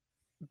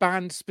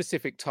 band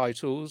specific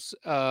titles.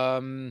 It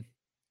was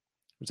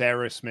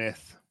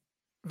Aerosmith,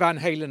 Van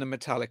Halen and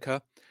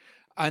Metallica.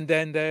 And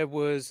then there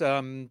was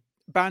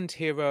Band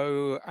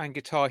Hero and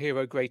Guitar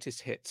Hero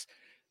Greatest Hits.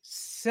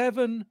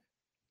 7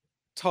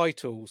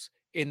 titles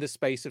in the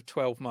space of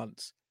 12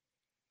 months.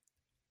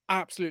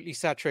 Absolutely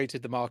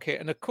saturated the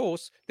market. And of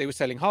course, they were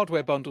selling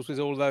hardware bundles with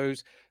all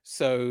those.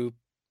 So,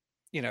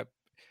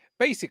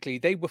 basically,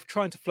 they were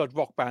trying to flood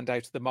Rock Band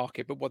out of the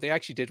market. But what they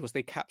actually did was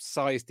they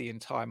capsized the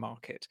entire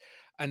market.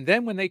 And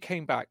then when they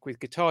came back with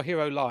Guitar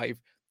Hero Live,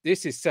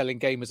 this is selling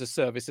game as a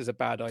service as a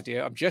bad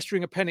idea. I'm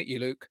gesturing a pen at you,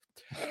 Luke.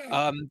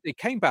 They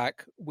came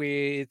back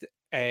with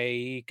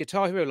a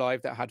Guitar Hero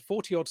Live that had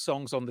 40 odd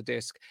songs on the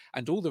disc,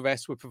 and all the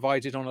rest were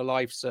provided on a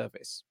live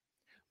service,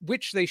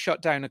 which they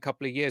shut down a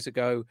couple of years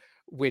ago,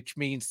 which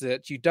means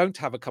that you don't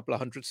have a couple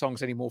of hundred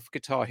songs anymore for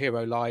Guitar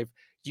Hero Live.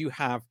 You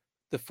have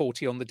the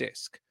 40 on the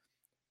disc.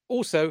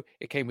 Also,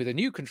 it came with a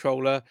new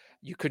controller.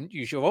 You couldn't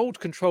use your old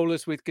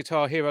controllers with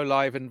Guitar Hero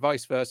Live and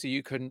vice versa.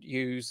 You couldn't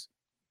use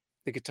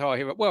the Guitar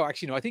Hero. Well,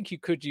 actually, no, I think you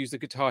could use the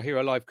Guitar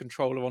Hero Live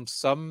controller on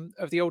some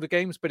of the older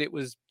games, but it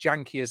was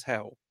janky as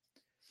hell.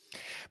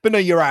 But no,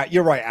 you're right,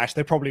 Ash.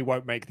 They probably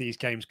won't make these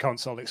games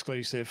console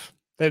exclusive.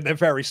 They're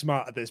very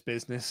smart at this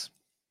business.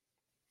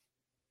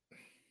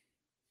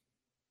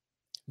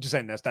 Just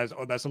saying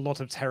there's a lot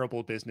of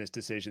terrible business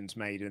decisions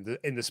made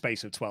in the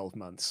space of 12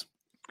 months.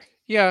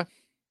 Yeah.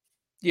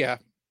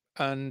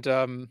 And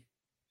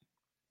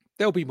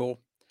there'll be more.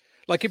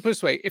 Like, in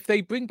this way, if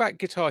they bring back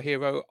Guitar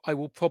Hero, I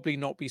will probably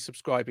not be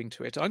subscribing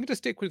to it. I'm going to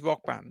stick with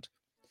Rock Band,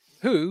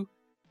 who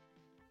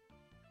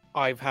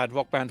I've had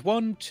Rock Band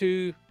 1,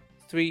 2,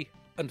 3,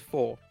 and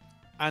 4,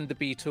 and the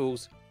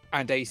Beatles,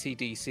 and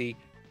AC/DC,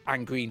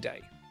 and Green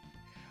Day.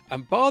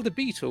 And bar the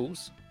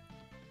Beatles,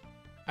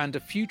 and a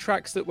few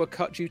tracks that were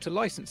cut due to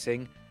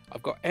licensing,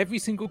 I've got every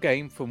single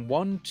game from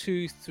 1,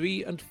 2,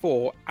 3, and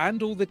 4,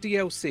 and all the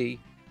DLC,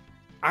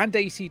 and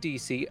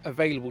AC/DC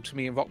available to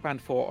me in Rock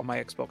Band 4 on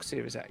my Xbox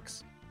Series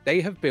X.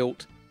 They have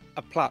built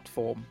a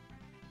platform.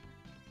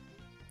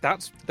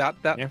 That's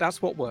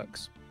what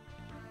works.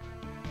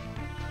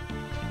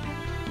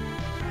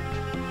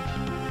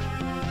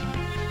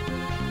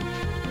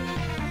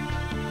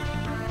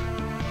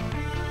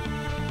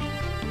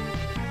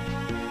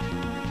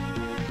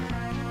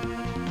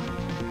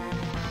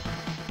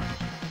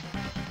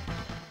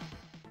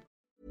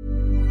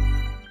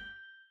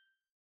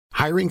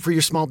 Hiring for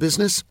your small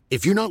business?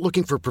 If you're not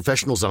looking for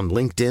professionals on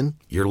LinkedIn,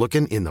 you're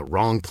looking in the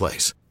wrong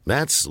place.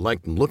 That's like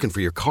looking for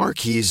your car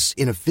keys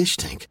in a fish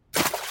tank.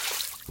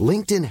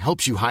 LinkedIn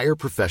helps you hire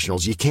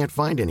professionals you can't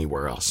find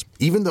anywhere else,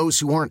 even those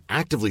who aren't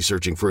actively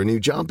searching for a new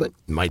job but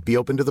might be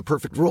open to the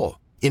perfect role.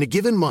 In a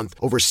given month,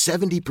 over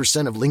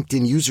 70% of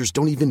LinkedIn users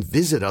don't even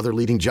visit other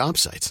leading job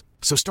sites.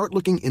 So start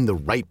looking in the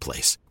right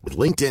place. With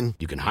LinkedIn,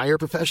 you can hire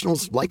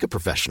professionals like a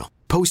professional.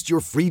 Post your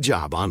free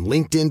job on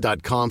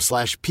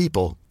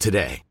linkedin.com/people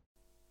today.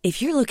 If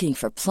you're looking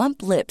for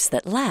plump lips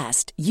that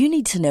last, you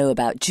need to know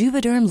about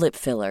Juvederm lip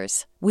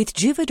fillers. With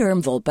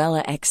Juvederm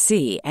Volbella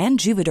XC and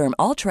Juvederm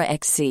Ultra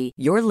XC,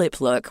 your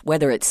lip look,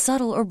 whether it's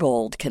subtle or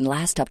bold, can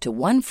last up to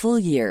 1 full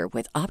year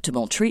with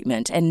optimal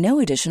treatment and no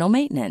additional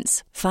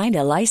maintenance. Find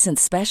a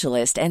licensed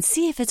specialist and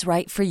see if it's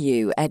right for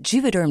you at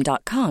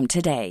Juvederm.com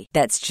today.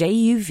 That's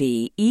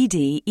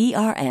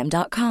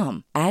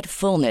JUVEDERM.com. Add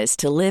fullness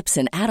to lips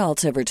in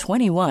adults over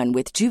 21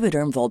 with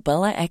Juvederm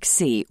Volbella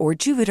XC or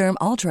Juvederm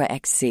Ultra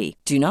XC.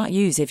 Do not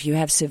use if you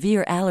have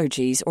severe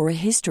allergies or a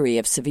history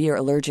of severe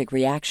allergic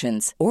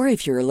reactions, or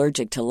if you're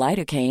allergic to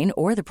lidocaine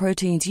or the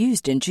proteins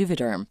used in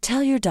Juvederm.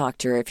 Tell your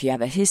doctor if you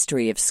have a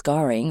history of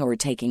scarring or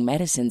taking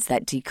medicines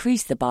that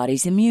decrease the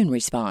body's immune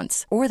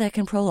response or that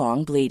can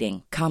prolong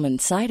bleeding. Common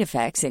side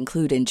effects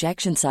include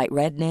injection site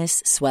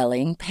redness,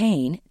 swelling,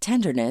 pain,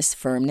 tenderness,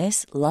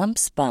 firmness,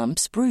 lumps,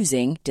 bumps,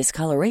 bruising,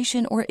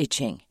 discoloration, or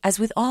itching. As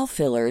with all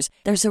fillers,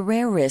 there's a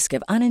rare risk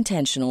of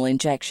unintentional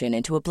injection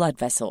into a blood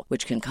vessel,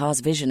 which can cause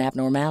vision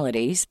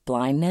abnormalities,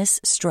 blindness,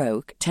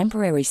 stroke,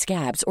 temporary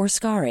scabs, or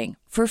scarring.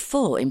 For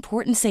full,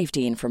 important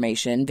safety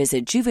information,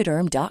 visit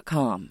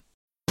Juvederm.com.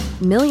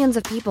 Millions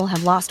of people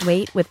have lost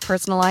weight with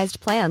personalized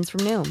plans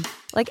from Noom.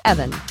 Like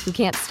Evan, who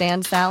can't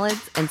stand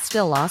salads and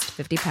still lost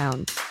 50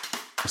 pounds.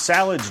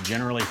 Salads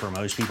generally for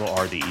most people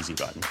are the easy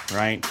button,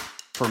 right?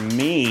 For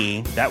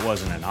me, that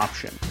wasn't an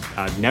option.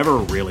 I never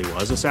really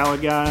was a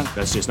salad guy.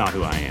 That's just not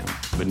who I am.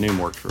 But Noom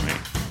worked for me.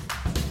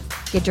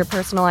 Get your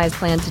personalized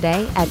plan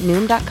today at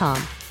Noom.com.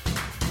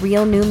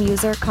 Real Noom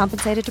user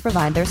compensated to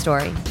provide their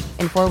story.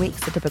 In 4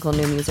 weeks, the typical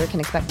Noom user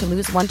can expect to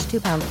lose 1 to 2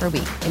 pounds per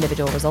week.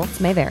 Individual results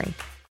may vary.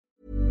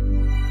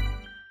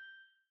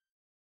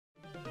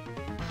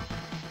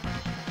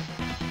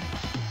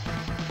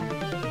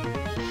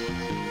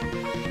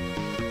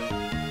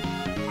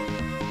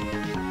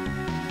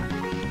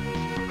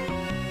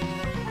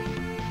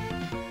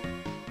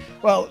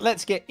 Well,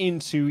 let's get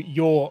into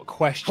your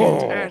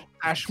questions.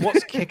 Ash,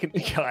 what's kicking?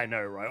 I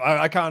know, right?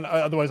 I can't.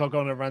 Otherwise, I'll go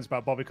on a rant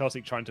about Bobby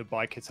Kotick trying to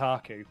buy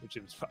Kotaku, which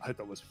I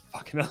thought was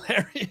fucking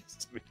hilarious,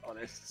 to be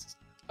honest.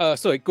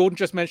 Sorry, Gordon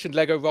just mentioned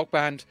Lego Rock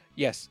Band.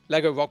 Yes,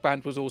 Lego Rock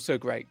Band was also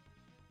great.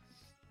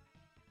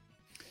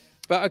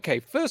 But okay,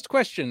 first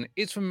question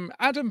is from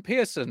Adam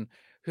Pearson,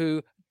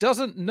 who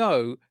doesn't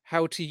know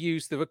how to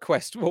use the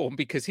request form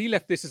because he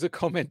left this as a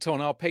comment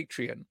on our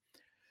Patreon.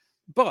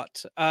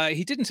 But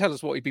he didn't tell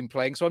us what he'd been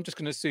playing, so I'm just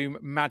going to assume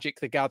Magic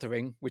the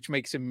Gathering, which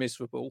makes him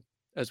miserable,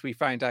 as we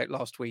found out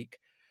last week.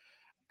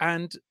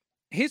 And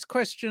his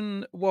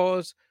question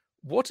was,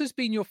 what has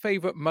been your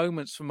favorite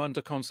moments from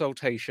Under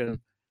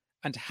Consultation?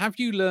 And have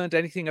you learned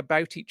anything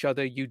about each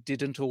other you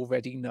didn't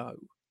already know?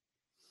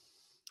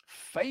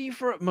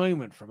 Favorite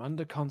moment from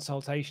Under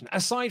Consultation,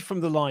 aside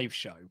from the live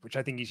show, which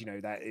I think is,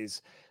 that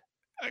is...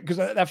 because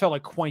that felt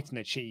like quite an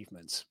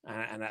achievement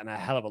and a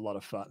hell of a lot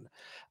of fun.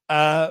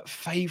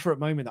 Favorite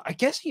moment, I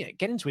guess,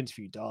 getting to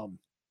interview Dom,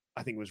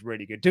 I think was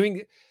really good.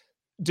 Doing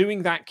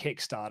that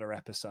Kickstarter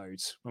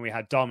episode when we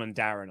had Dom and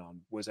Darren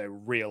on was a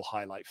real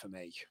highlight for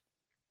me.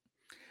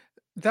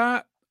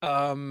 That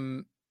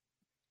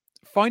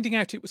finding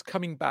out it was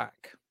coming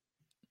back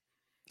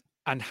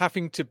and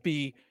having to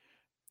be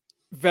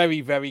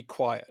very, very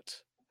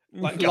quiet. For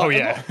a lot of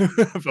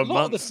the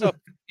months. stuff,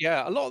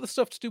 a lot of the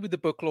stuff to do with the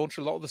book launch,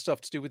 a lot of the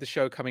stuff to do with the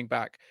show coming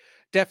back,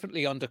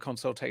 definitely Under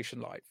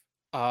Consultation live.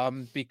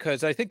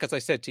 Because I think, as I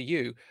said to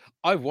you,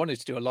 I wanted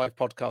to do a live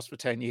podcast for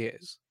 10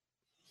 years.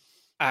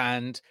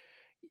 And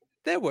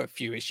There were a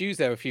few issues.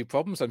 There were a few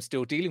problems. I'm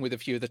still dealing with a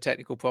few of the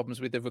technical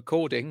problems with the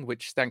recording,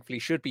 which thankfully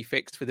should be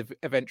fixed for the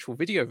eventual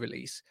video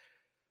release.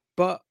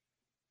 But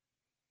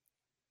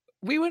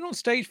we went on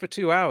stage for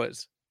 2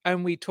 hours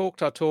and we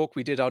talked our talk.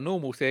 We did our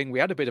normal thing. We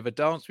had a bit of a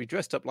dance. We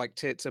dressed up like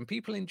tits and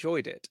people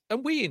enjoyed it.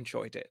 And we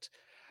enjoyed it.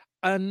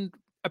 And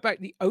about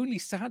the only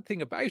sad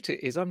thing about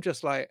it is I'm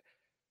just like,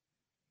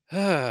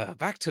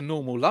 back to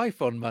normal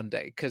life on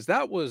Monday, because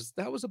that was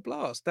a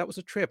blast. That was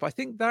a trip. I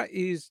think that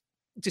is,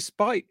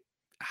 despite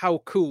how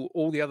cool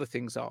all the other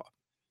things are,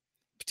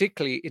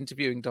 particularly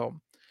interviewing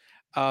Dom,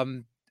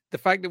 the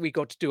fact that we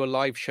got to do a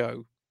live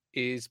show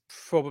is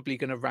probably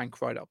going to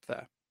rank right up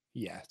there.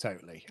 Yeah,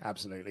 totally,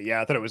 absolutely.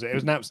 Yeah, I thought it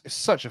was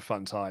such a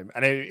fun time,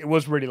 and it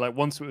was really like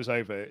once it was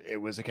over, it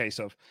was a case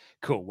of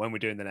cool. When we're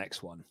doing the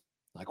next one,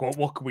 like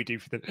what can we do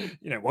for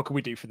the what can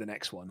we do for the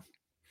next one?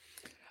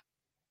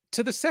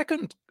 To the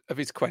second of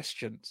his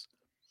questions.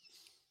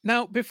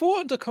 Now, before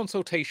Under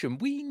Consultation,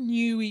 we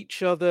knew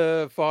each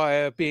other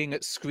via being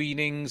at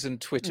screenings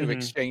and Twitter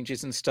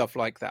exchanges and stuff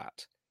like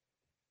that.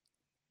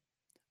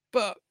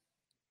 But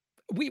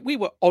we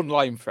were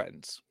online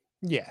friends.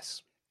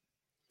 Yes.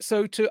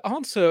 So to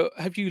answer,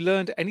 have you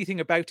learned anything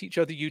about each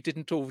other you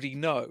didn't already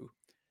know?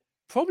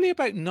 Probably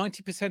about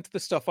 90% of the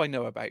stuff I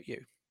know about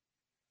you.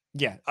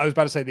 Yeah, I was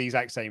about to say the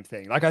exact same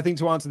thing. Like, I think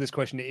to answer this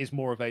question, it is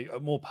more of a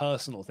more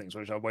personal thing,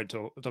 which I won't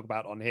talk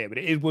about on here. But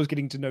it was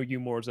getting to know you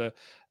more as a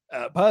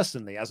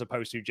personally, as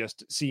opposed to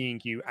just seeing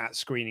you at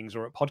screenings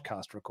or at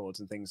podcast records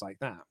and things like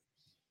that.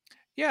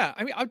 Yeah,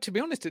 I mean, to be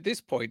honest, at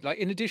this point, like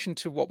in addition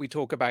to what we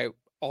talk about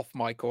off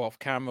mic or off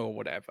camera or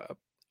whatever,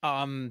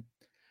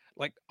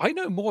 like I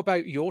know more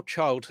about your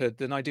childhood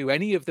than I do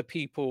any of the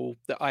people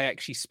that I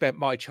actually spent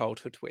my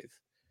childhood with,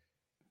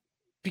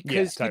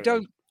 because yeah,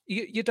 totally.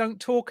 you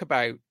don't talk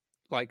about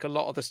like a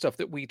lot of the stuff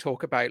that we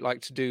talk about,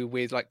 like to do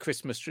with like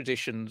Christmas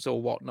traditions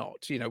or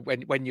whatnot,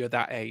 when you're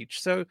that age.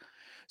 So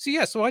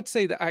I'd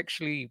say that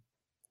actually,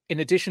 in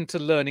addition to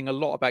learning a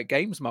lot about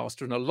Games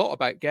Master and a lot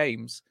about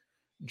games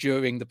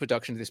during the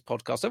production of this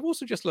podcast, I've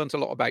also just learned a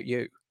lot about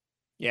you.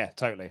 Yeah,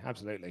 totally.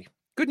 Absolutely.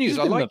 Good news.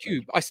 I like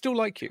you. I still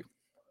like you.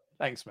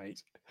 Thanks,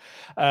 mate.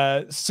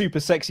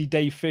 Super sexy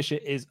Dave Fisher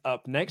is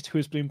up next, who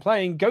has been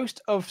playing Ghost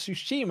of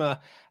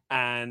Tsushima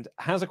and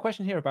has a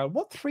question here about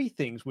what 3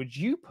 things would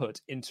you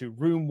put into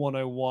Room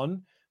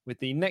 101, with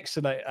the next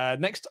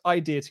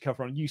idea to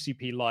cover on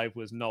UCP Live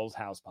was Noel's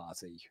house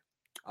party.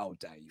 Oh,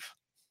 Dave.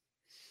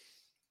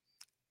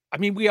 I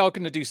mean, we are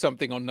going to do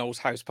something on Noel's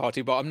house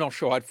party, but I'm not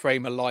sure I'd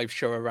frame a live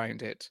show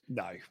around it.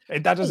 No,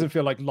 that doesn't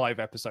feel like live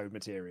episode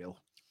material.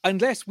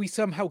 Unless we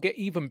somehow get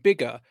even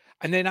bigger,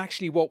 and then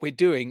actually what we're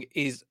doing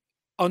is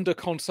Under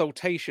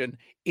Consultation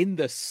in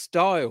the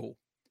style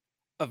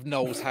of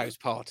Noel's house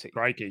party.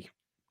 Crikey.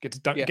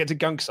 Get to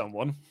gunk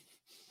someone.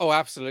 Oh,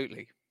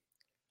 absolutely.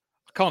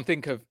 I can't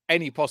think of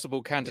any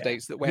possible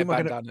candidates that wear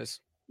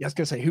bandanas. I was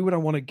going to say, who would I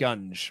want to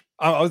gunge?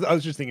 I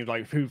was just thinking,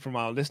 like, who from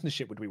our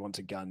listenership would we want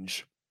to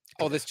gunge?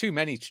 Oh, there's too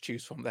many to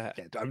choose from there.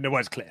 Yeah, I mean, no,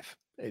 it's Cliff.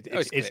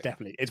 It's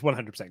definitely, it's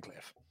 100%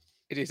 Cliff.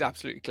 It is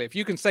absolutely Cliff.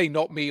 You can say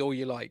not me all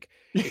you like.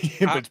 It's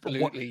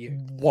absolutely you.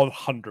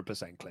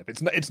 100% Cliff.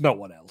 It's no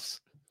one else.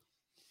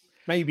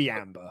 Maybe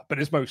Amber, but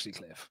it's mostly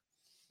Cliff.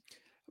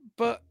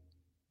 But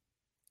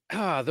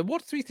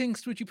what 3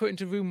 things would you put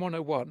into Room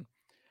 101?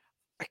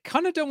 I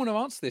kind of don't want to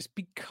answer this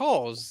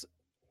because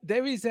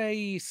there is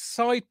a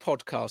side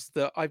podcast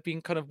that I've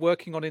been kind of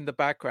working on in the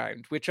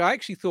background, which I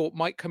actually thought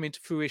might come into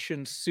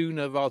fruition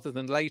sooner rather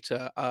than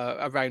later,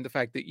 around the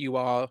fact that you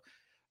are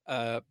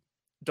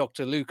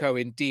Dr. Luco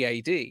in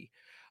DAD,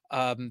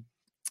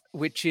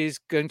 which is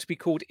going to be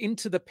called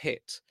Into the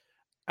Pit.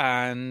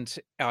 And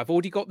I've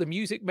already got the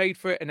music made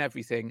for it and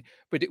everything,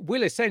 but it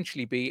will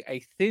essentially be a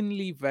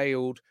thinly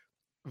veiled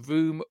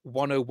Room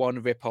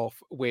 101 ripoff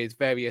with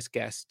various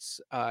guests,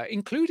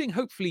 including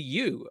hopefully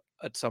you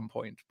at some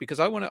point, because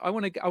I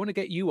want to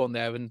get you on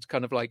there and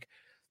kind of like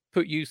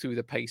put you through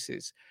the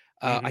paces.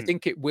 I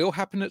think it will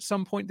happen at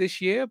some point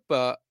this year,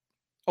 but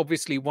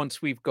obviously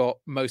once we've got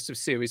most of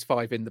Series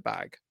 5 in the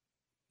bag.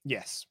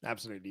 Yes,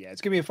 absolutely. Yeah,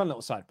 it's gonna be a fun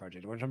little side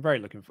project, which I'm very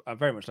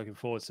much looking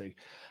forward to.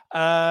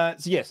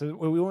 So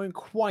we won't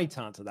quite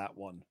answer that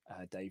one,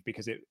 Dave,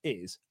 because it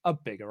is a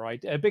bigger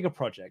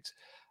project.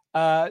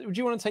 Do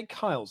you want to take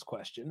Kyle's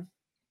question?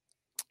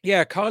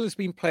 Yeah, Kyle has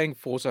been playing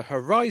Forza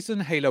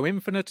Horizon, Halo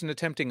Infinite, and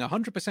attempting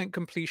 100%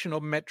 completion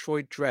of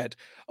Metroid Dread.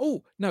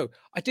 Oh, no,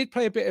 I did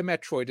play a bit of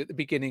Metroid at the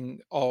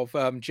beginning of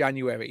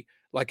January,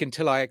 like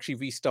until I actually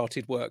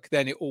restarted work.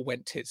 Then it all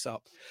went tits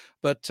up.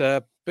 But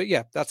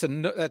yeah, that's a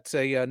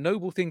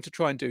noble thing to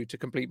try and do, to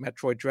complete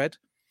Metroid Dread.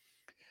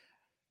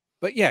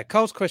 But yeah,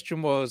 Kyle's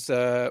question was,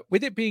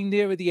 with it being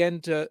nearer the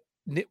end...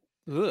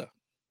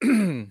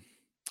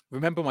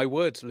 Remember my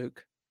words,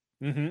 Luke.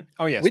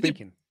 Oh, yeah,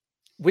 speaking.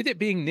 With it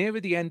being nearer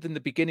the end than the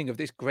beginning of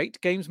this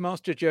great Games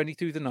Master journey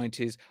through the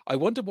 90s, I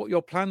wonder what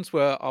your plans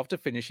were after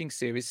finishing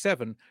Series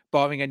 7,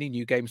 barring any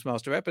new Games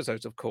Master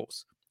episodes, of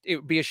course. It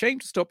would be a shame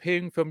to stop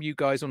hearing from you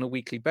guys on a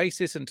weekly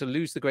basis and to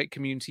lose the great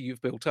community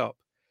you've built up.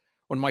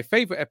 One of my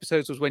favorite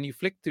episodes was when you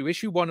flicked through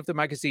issue 1 of the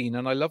magazine,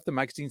 and I love the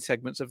magazine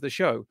segments of the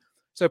show.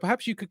 So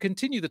perhaps you could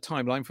continue the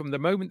timeline from the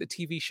moment the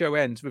TV show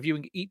ends,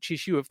 reviewing each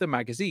issue of the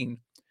magazine.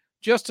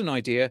 Just an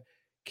idea.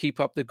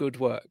 Keep up the good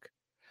work.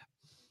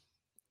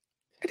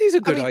 It is a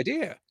good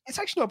idea. It's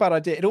actually not a bad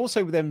idea. It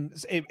also then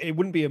it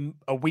wouldn't be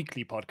a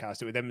weekly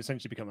podcast. It would then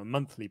essentially become a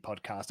monthly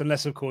podcast,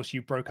 unless of course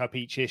you broke up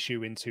each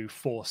issue into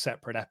 4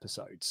 separate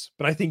episodes.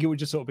 But I think it would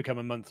just sort of become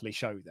a monthly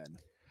show then.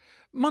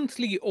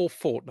 Monthly or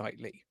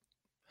fortnightly?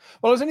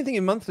 Well, there's anything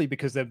in monthly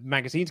because the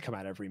magazines come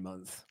out every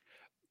month.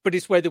 But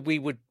it's whether we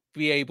would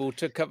be able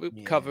to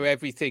cover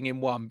everything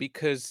in one,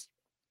 because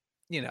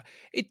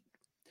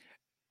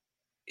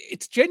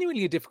it's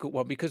genuinely a difficult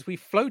one, because we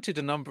floated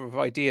a number of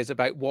ideas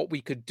about what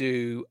we could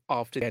do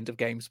after the end of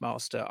Games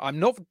Master. I'm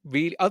not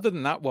really, other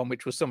than that one,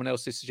 which was someone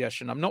else's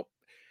suggestion, I'm not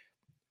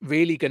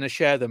really going to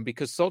share them,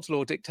 because Sod's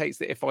Law dictates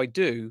that if I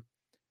do,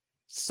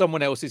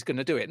 someone else is going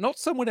to do it. Not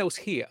someone else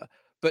here,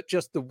 but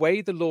just the way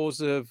the laws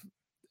of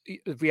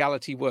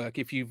reality work.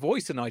 If you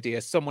voice an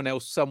idea, someone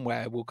else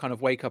somewhere will kind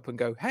of wake up and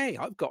go, hey,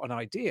 I've got an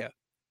idea,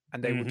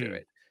 and they will do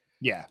it.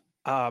 Yeah.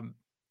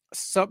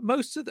 So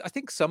I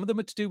think some of them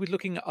are to do with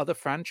looking at other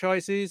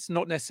franchises,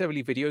 not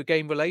necessarily video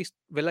game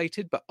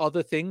related, but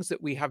other things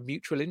that we have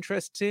mutual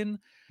interests in.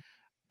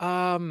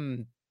 I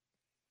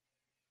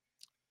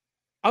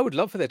would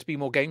love for there to be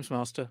more Games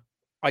Master.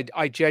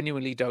 I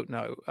genuinely don't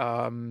know.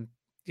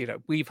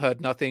 We've heard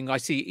nothing. I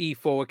see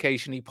E4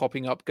 occasionally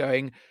popping up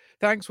going,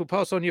 thanks, we'll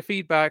pass on your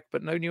feedback,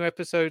 but no new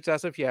episodes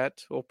as of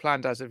yet, or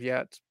planned as of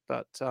yet.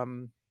 But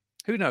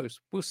who knows?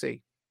 We'll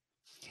see.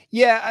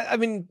 Yeah, I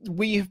mean,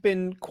 we have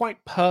been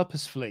quite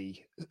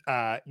purposefully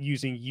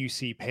using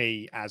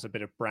UCP as a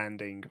bit of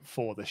branding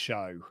for the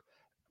show,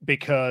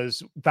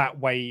 because that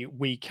way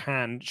we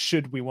can,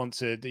 should we want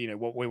to,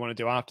 what we want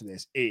to do after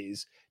this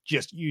is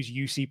just use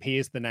UCP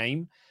as the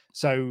name.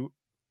 So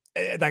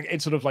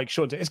it's sort of like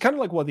short. It's kind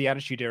of like what the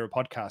Attitude Era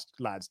podcast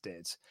lads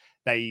did.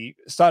 They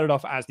started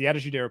off as the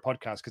Attitude Era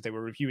podcast because they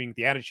were reviewing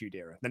the Attitude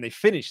Era. Then they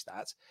finished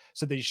that,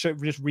 so they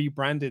just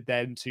rebranded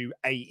them to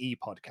AE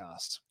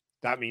Podcast.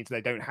 That means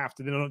they don't have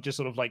to. They're not just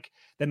sort of like,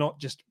 they're not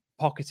just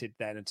pocketed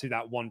then into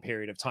that one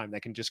period of time. They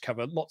can just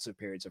cover lots of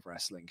periods of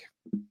wrestling.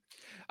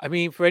 I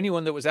mean, for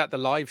anyone that was at the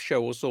live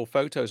show or saw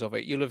photos of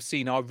it, you'll have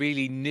seen our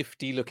really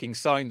nifty looking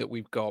sign that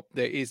we've got.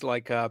 There is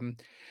like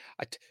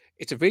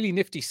it's a really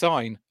nifty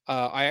sign.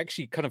 I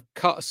actually kind of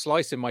cut a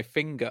slice in my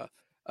finger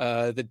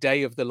the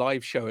day of the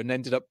live show and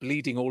ended up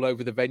bleeding all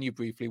over the venue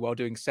briefly while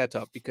doing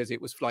setup, because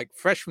it was like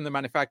fresh from the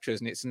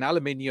manufacturers, and it's an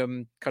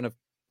aluminium kind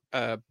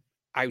of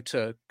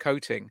outer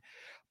coating,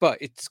 but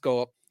it's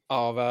got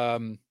our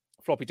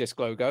floppy disk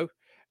logo,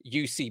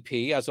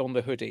 UCP as on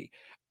the hoodie,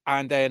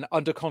 and then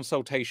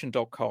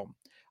underconsultation.com.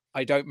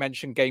 I don't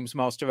mention Games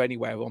Master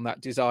anywhere on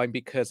that design,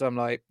 because I'm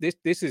like,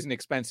 this is an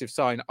expensive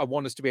sign. I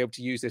want us to be able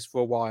to use this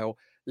for a while.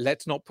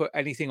 Let's not put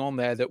anything on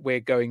there that we're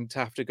going to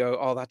have to go,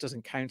 oh, that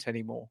doesn't count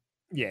anymore.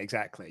 Yeah,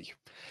 exactly.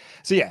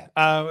 So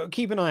yeah,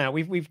 keep an eye out.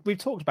 We've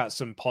talked about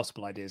some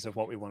possible ideas of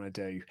what we want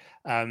to do.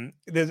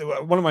 There's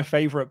one of my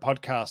favorite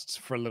podcasts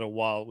for a little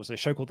while was a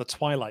show called The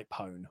Twilight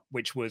Pone,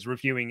 which was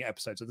reviewing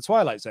episodes of The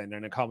Twilight Zone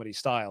in a comedy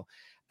style.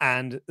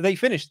 And they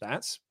finished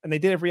that, and they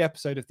did every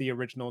episode of the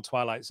original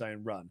Twilight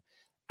Zone run.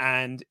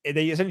 And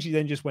they essentially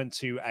then just went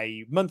to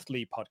a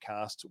monthly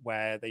podcast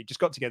where they just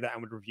got together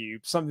and would review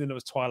something that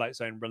was Twilight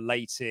Zone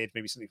related,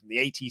 maybe something from the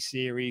 80s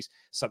series,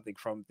 something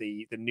from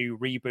the new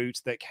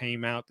reboot that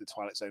came out, the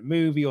Twilight Zone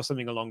movie, or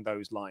something along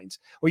those lines,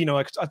 or,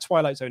 a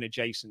Twilight Zone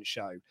adjacent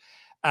show.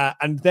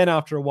 And then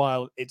after a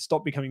while, it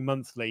stopped becoming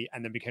monthly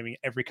and then becoming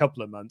every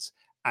couple of months.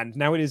 And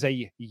now it is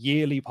a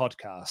yearly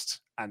podcast.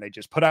 And they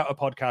just put out a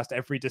podcast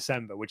every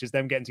December, which is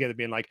them getting together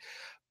being like,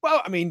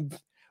 well, I mean,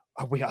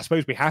 I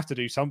suppose we have to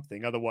do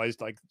something. Otherwise,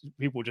 like,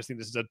 people just think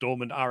this is a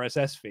dormant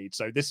RSS feed.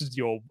 So this is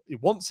your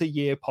once a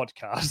year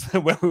podcast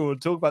where we will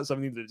talk about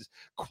something that is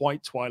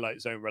quite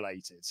Twilight Zone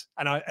related.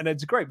 And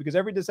it's great because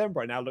every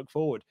December I now look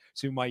forward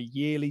to my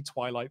yearly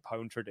Twilight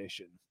Pone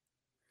tradition.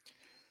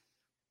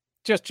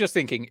 Just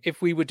thinking,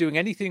 if we were doing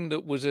anything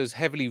that was as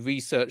heavily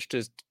researched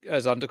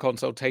as Under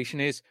Consultation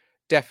is,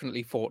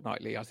 definitely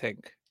fortnightly, I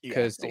think,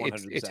 because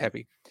it's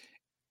heavy.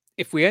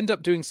 If we end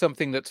up doing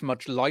something that's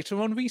much lighter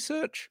on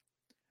research,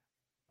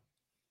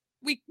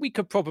 we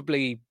could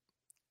probably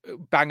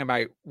bang them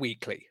out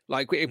weekly,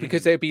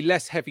 because they'd be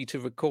less heavy to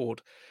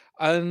record,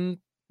 and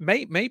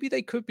maybe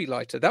they could be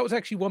lighter. That was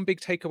actually one big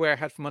takeaway I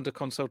had from Under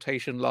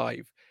Consultation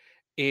Live,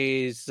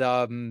 is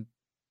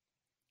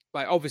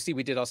obviously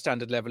we did our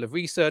standard level of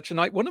research, and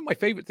one of my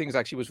favorite things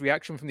actually was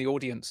reaction from the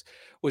audience,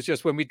 was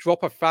just when we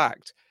drop a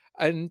fact,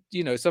 and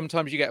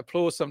sometimes you get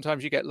applause,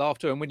 sometimes you get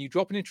laughter, and when you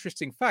drop an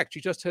interesting fact,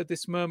 you just heard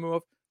this murmur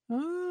of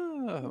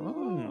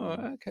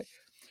okay.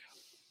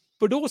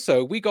 But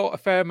also, we got a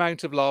fair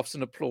amount of laughs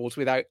and applause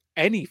without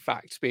any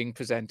facts being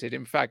presented.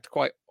 In fact,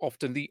 quite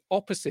often the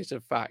opposite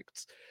of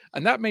facts.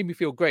 And that made me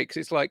feel great, because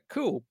it's like,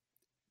 cool,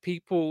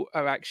 people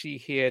are actually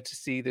here to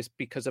see this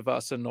because of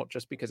us and not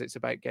just because it's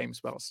about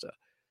Games Master.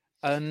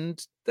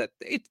 And that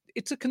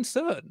it's a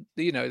concern,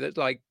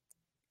 that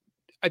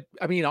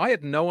I mean, I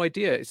had no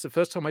idea. It's the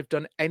first time I've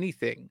done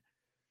anything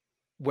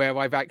where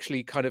I've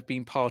actually kind of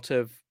been part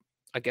of,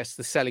 I guess,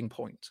 the selling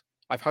point.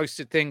 I've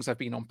hosted things, I've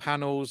been on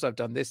panels, I've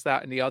done this,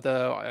 that, and the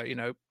other.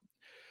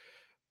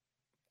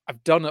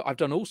 I've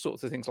done all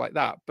sorts of things like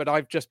that, but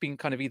I've just been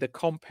kind of either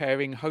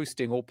comparing,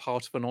 hosting, or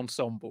part of an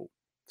ensemble.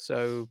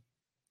 So,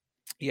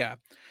 yeah.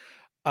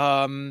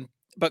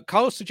 But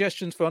Carl's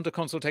suggestions for Under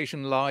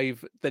Consultation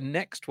Live, the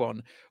next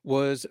one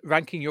was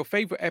ranking your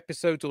favorite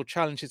episodes or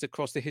challenges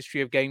across the history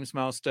of Games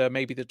Master,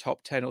 maybe the top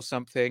 10 or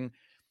something.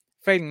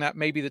 Failing that,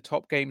 maybe the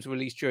top games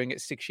released during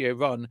its 6-year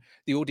run.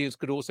 The audience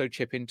could also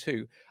chip in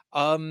too.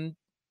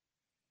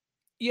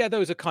 Yeah,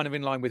 those are kind of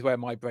in line with where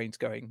my brain's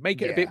going.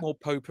 Make it a bit more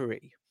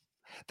potpourri.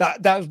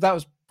 That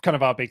was kind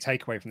of our big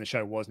takeaway from the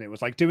show, wasn't it? It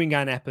was like doing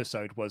an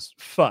episode was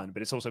fun,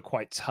 but it's also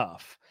quite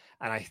tough.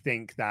 And I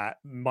think that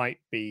might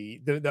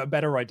be the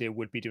better idea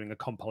would be doing a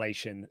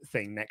compilation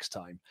thing next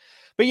time.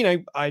 But,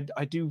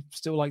 I do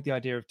still like the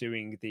idea of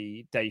doing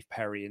the Dave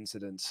Perry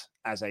incident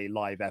as a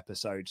live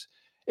episode,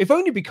 if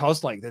only because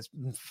there's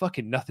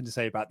fucking nothing to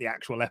say about the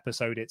actual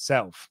episode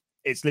itself.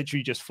 It's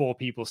literally just 4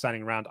 people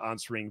standing around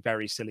answering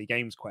very silly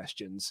games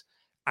questions,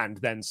 and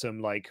then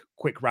some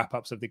quick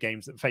wrap-ups of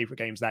the favorite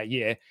games that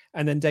year.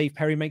 And then Dave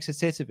Perry makes a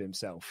tit of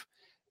himself.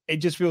 It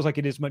just feels like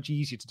it is much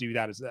easier to do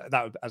that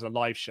as a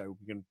live show.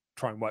 We can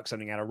try and work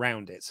something out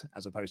around it,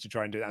 as opposed to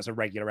try and do it as a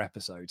regular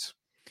episode.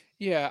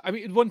 Yeah, I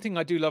mean, one thing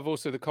I do love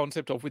also the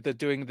concept of with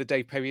doing the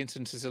Dave Perry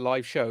instance as a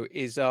live show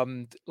is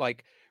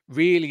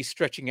really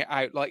stretching it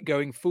out, like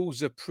going full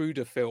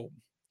Zapruder film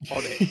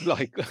on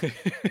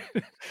it.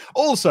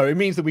 Also, it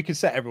means that we can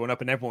set everyone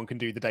up and everyone can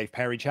do the Dave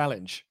Perry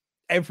challenge.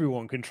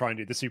 Everyone can try and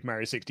do the Super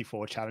Mario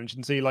 64 challenge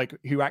and see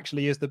who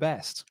actually is the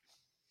best.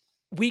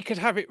 We could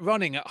have it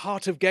running at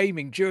Heart of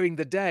Gaming during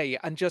the day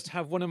and just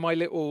have one of my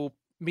little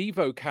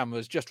Mevo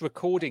cameras just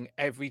recording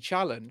every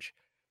challenge.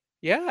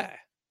 Yeah.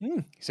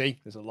 See,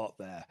 there's a lot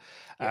there.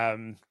 Yeah.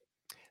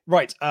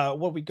 Right.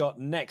 What we got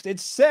next?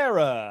 It's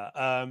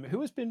Sarah, who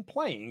has been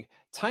playing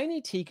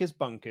Tiny Tika's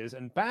Bunkers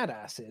and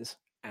Badasses,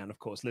 and of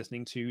course,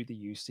 listening to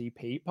the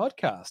UCP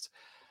podcast.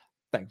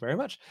 Thank you very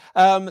much.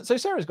 So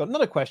Sarah's got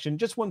another question.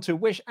 Just want to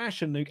wish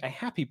Ash and Luke a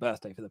happy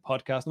birthday for the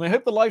podcast, and I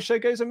hope the live show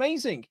goes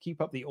amazing. Keep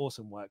up the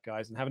awesome work,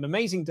 guys, and have an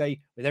amazing day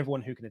with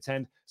everyone who can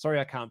attend. Sorry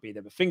I can't be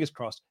there, but fingers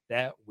crossed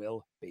there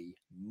will be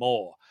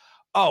more.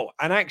 Oh,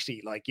 and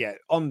actually,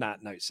 on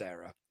that note,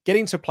 Sarah,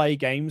 getting to play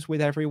games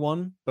with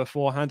everyone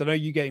beforehand. I know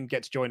you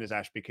get to join us,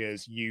 Ash,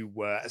 because you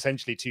were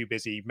essentially too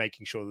busy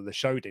making sure that the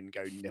show didn't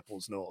go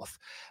nipples north.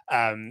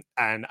 And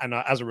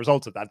as a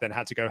result of that, then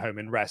had to go home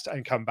and rest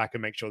and come back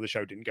and make sure the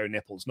show didn't go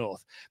nipples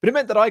north. But it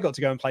meant that I got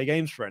to go and play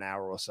games for an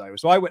hour or so.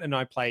 So I went and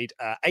I played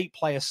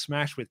 8-player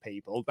Smash with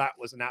people. That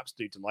was an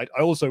absolute delight.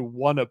 I also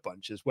won a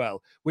bunch as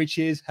well, which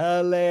is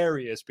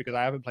hilarious because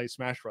I haven't played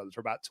Smash Brothers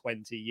for about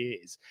 20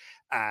 years.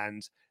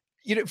 And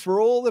for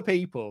all the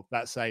people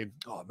that say,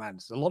 oh man,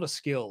 there's a lot of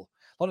skill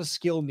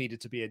needed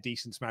to be a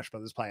decent Smash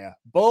Brothers player.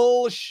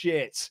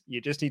 Bullshit.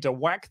 You just need to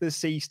whack the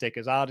C stick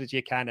as hard as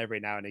you can every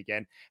now and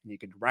again, and you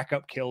can rack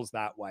up kills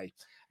that way.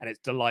 And it's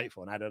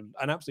delightful. And I had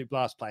an absolute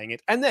blast playing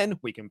it. And then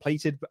we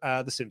completed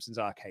the Simpsons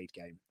arcade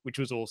game, which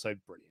was also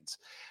brilliant.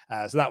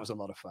 So that was a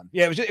lot of fun.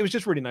 Yeah, it was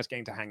just really nice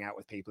getting to hang out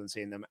with people and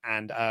seeing them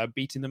and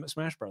beating them at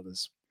Smash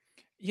Brothers.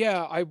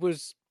 Yeah,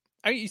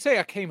 you say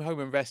I came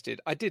home and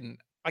rested. I didn't.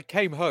 I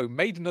came home,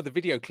 made another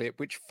video clip,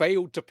 which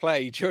failed to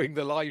play during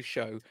the live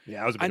show.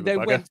 Yeah, I was a bit and of a then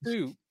bugger. went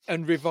through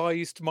and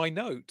revised my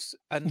notes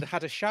and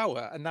had a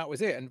shower, and that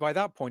was it. And by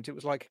that point, it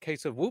was like a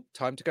case of,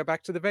 time to go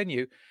back to the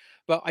venue.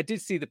 But I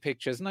did see the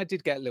pictures, and I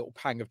did get a little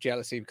pang of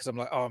jealousy because I'm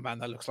like, oh man,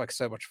 that looks like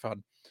so much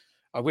fun.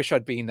 I wish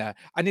I'd been there.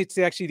 And it's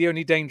actually the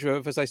only danger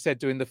of, as I said,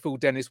 doing the full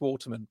Dennis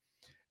Waterman,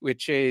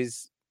 which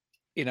is,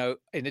 in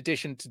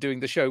addition to doing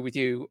the show with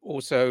you,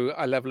 also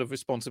a level of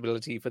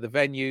responsibility for the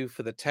venue,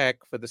 for the tech,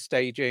 for the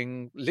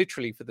staging,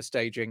 literally for the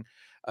staging,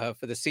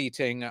 for the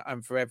seating,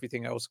 and for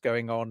everything else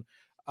going on.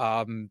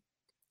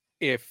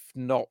 If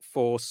not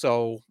for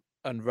Sol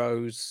and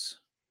Rose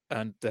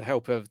and the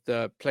help of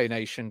the Play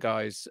Nation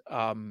guys,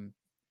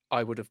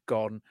 I would have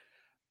gone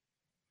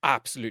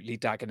absolutely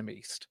Dagenham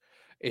East.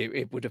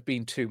 It would have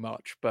been too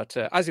much. But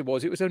as it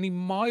was only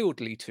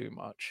mildly too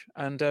much.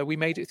 And we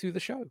made it through the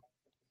show.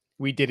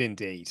 We did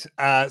indeed.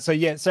 So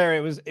yeah, Sarah,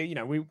 it was,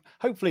 we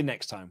hopefully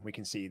next time we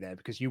can see you there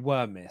because you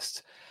were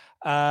missed.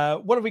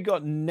 What have we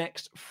got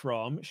next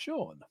from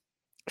Sean?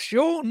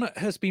 Sean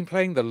has been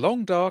playing The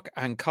Long Dark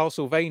and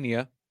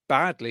Castlevania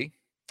badly.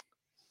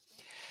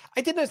 I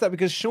did notice that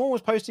because Sean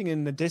was posting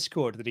in the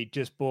Discord that he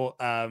just bought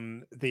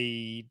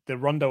the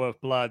Rondo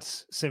of Blood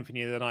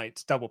Symphony of the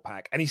Night double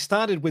pack, and he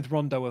started with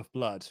Rondo of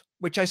Blood,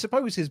 which I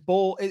suppose is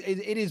bold.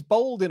 It is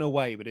bold in a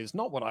way, but it's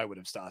not what I would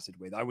have started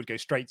with. I would go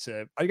straight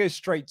to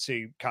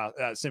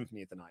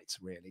Symphony of the Night.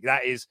 Really,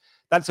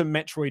 that's a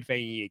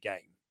Metroidvania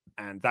game,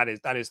 and that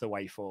is the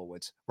way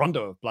forward.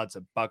 Rondo of Blood's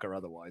a bugger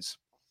otherwise.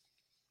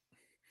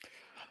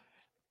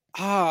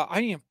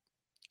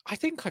 I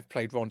think I've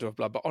played Rondo of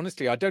Blood, but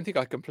honestly, I don't think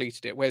I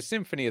completed it. Whereas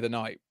Symphony of the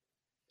Night,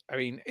 I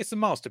mean, it's a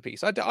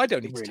masterpiece. I don't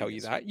need to really tell you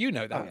is. that. You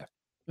know Oh, that. yeah.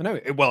 I know.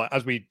 Well,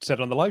 as we said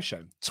on the live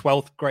show,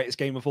 12th greatest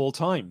game of all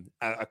time,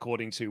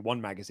 according to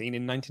One Magazine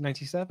in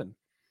 1997.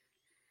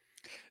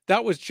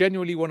 That was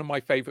genuinely one of my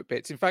favorite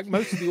bits. In fact,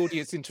 most of the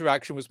audience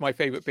interaction was my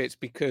favorite bits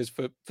because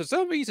for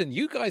some reason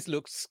you guys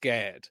looked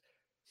scared.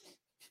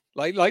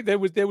 Like there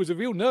was a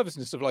real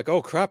nervousness of like,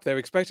 oh crap, they're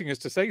expecting us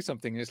to say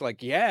something. And it's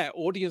like, yeah,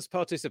 audience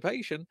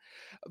participation.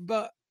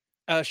 But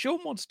Sean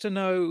wants to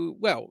know,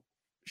 well,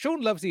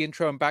 Sean loves the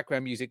intro and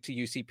background music to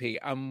UCP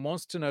and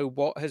wants to know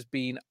what has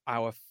been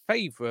our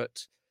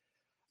favorite.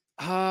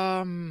 Was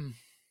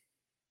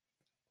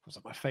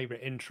that my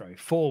favorite intro?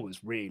 4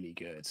 was really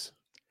good.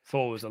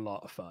 4 was a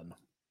lot of fun.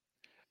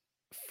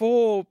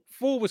 4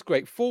 was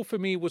great. 4 for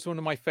me was one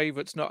of my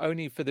favorites, not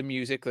only for the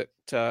music that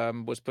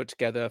was put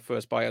together for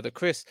us by other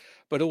Chris,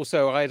 but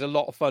also I had a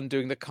lot of fun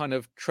doing the kind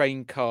of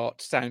train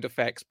cart sound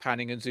effects,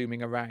 panning and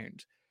zooming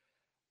around.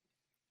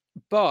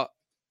 But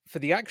for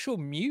the actual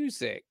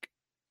music,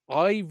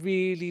 I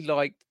really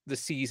liked the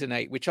season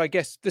 8, which I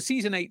guess the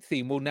season 8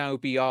 theme will now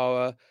be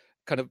our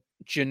kind of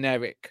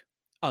generic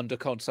under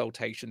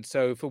consultation.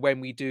 So for when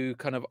we do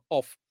kind of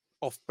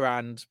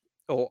off-brand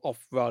or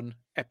off-run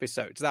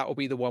episodes, that will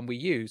be the one we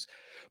use.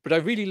 But I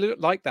really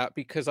like that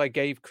because I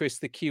gave Chris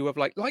the cue of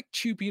like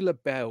Tubular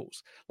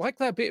Bells, like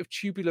that bit of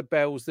Tubular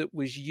Bells that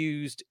was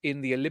used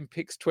in the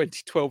Olympics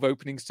 2012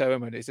 opening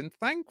ceremonies. And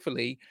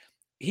thankfully,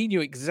 he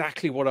knew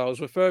exactly what I was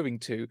referring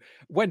to,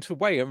 went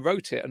away and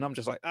wrote it. And I'm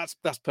just like,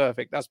 that's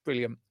perfect. That's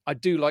brilliant. I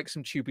do like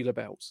some Tubular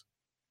Bells.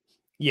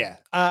 Yeah.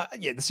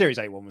 The Series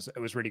 8 one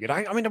was really good.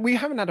 I mean, we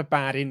haven't had a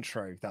bad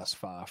intro thus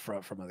far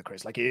from other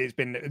Chris. Like it's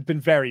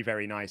been very,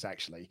 very nice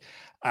actually.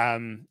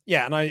 And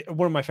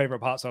one of my favorite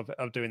parts of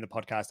doing the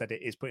podcast edit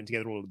is putting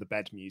together all of the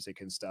bed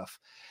music and stuff.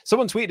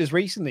 Someone tweeted us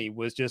recently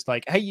was just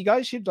like, hey, you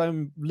guys should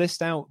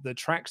list out the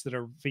tracks that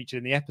are featured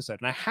in the episode.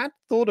 And I had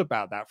thought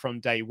about that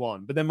from day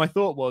one, but then my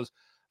thought was,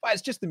 well,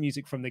 it's just the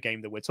music from the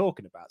game that we're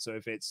talking about. So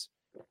if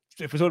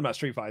we're talking about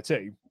Street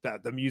Fighter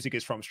 2, the music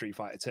is from Street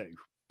Fighter 2.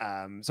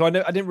 So I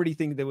didn't really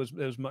think there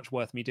was much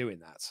worth me doing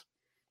that,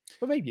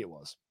 but maybe it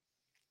was.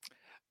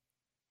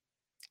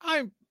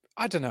 I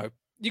don't know.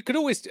 You could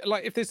always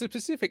like if there's a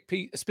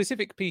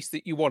specific piece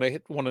that you want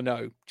to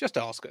know, just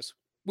ask us.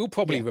 We'll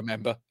probably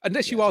remember,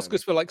 unless you ask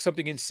us for like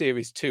something in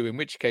Series 2, in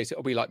which case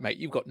it'll be like, mate,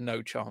 you've got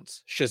no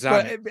chance.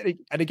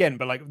 Shazam!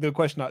 But like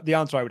the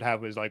answer I would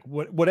have was like,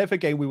 whatever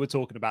game we were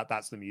talking about,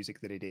 that's the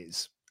music that it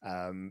is.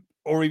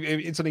 Or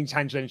it's something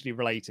tangentially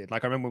related.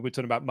 Like I remember we were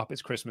talking about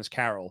Muppets Christmas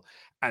Carol,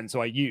 and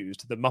so I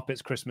used the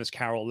Muppets Christmas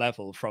Carol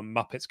level from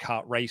Muppets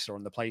Kart Racer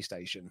on the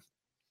PlayStation.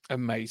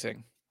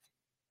 Amazing.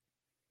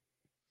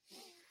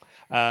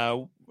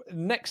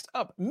 Next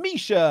up,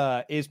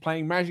 Misha is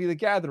playing Magic the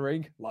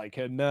Gathering like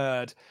a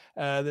nerd.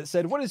 That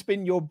said, what has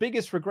been your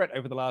biggest regret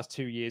over the last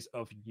 2 years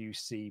of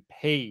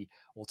UCP?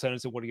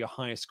 Alternative, what are your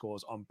highest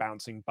scores on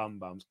Bouncing Bum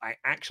Bums? I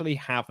actually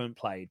haven't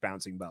played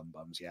Bouncing Bum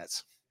Bums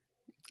yet.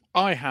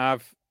 I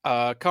have.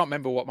 Can't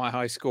remember what my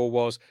high score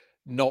was.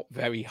 Not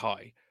very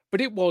high, but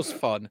it was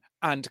fun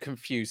and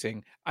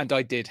confusing, and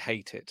I did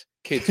hate it.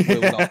 Kids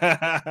will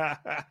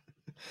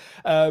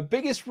not.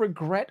 Biggest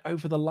regret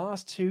over the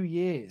last 2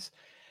 years.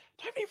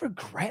 Do I have any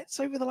regrets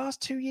over the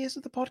last 2 years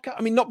of the podcast?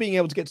 I mean, not being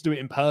able to get to do it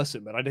in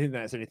person, but I don't think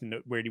that's anything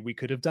that really we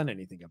could have done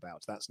anything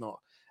about. That's not.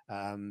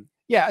 I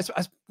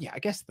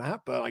guess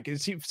that, but like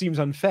it seems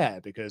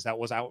unfair because that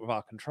was out of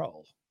our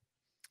control.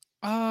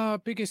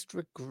 Biggest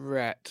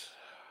regret.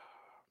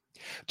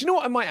 Do you know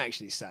what I might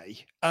actually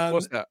say?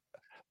 What's that?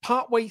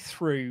 Partway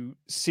through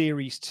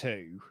Series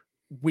 2,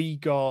 we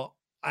got,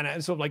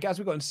 and sort of like as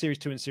we got into Series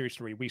 2 and Series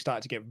 3, we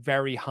started to get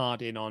very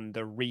hard in on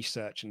the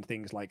research and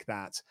things like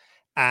that.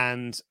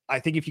 And I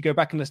think if you go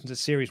back and listen to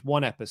Series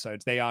 1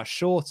 episodes, they are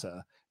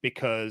shorter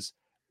because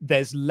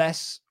there's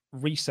less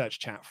research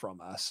chat from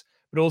us,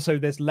 but also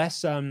there's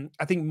less.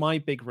 I think my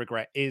big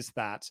regret is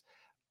that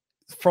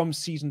from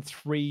season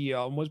 3,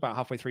 was about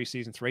halfway through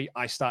season 3,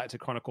 I started to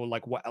chronicle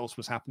like what else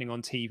was happening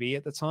on TV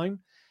at the time.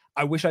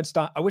 I wish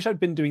I'd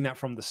been doing that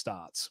from the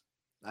start.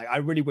 I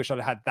really wish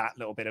I'd had that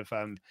little bit of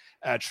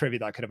trivia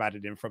that I could have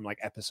added in from like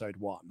episode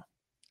 1.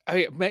 I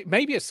mean,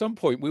 maybe at some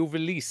point we'll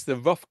release the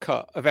rough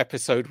cut of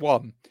episode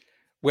 1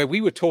 where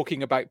we were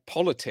talking about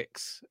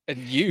politics and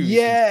news.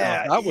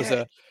 Yeah, and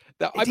stuff.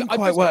 It didn't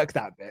quite work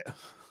that bit.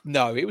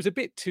 No, it was a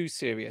bit too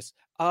serious.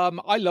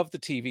 I love the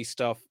TV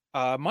stuff.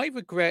 My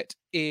regret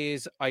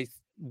is I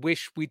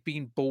wish we'd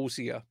been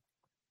ballsier,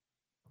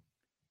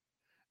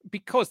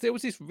 because there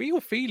was this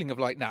real feeling of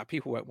like, nah,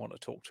 people won't want to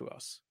talk to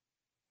us.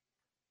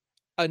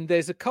 And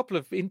there's a couple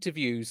of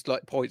interviews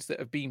like points that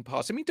have been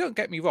passed. I mean, don't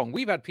get me wrong.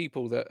 We've had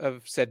people that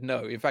have said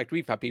no. In fact,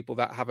 we've had people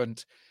that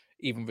haven't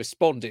even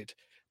responded.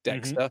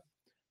 Dexter,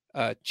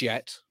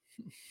 Jet.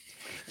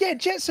 Yeah,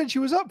 Jet said she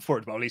was up for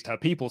it. Well, at least her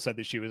people said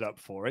that she was up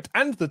for it.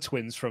 And the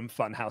twins from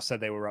Funhouse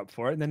said they were up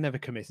for it and they never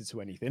committed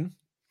to anything.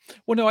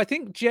 Well, no, I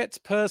think Jet's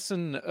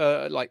person,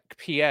 like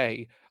PA,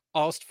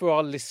 asked for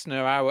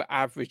our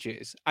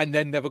averages and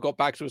then never got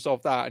back to us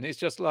off that. And it's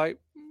just like,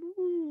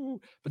 ooh.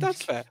 But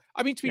that's fair.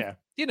 I mean,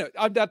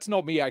 that's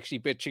not me actually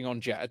bitching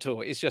on Jet at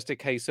all. It's just a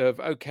case of,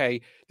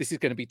 okay, this is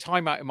going to be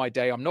time out of my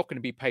day. I'm not going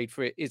to be paid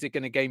for it. Is it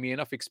going to gain me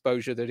enough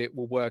exposure that it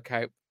will work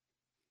out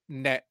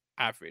net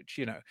average,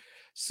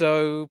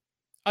 So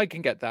I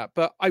can get that.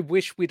 But I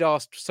wish we'd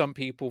asked some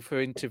people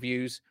for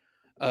interviews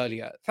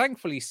earlier.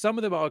 Thankfully, some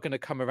of them are going to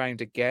come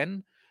around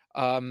again.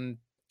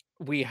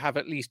 We have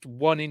at least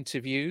one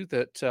interview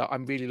that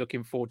I'm really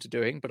looking forward to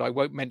doing, but I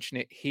won't mention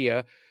it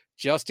here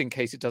just in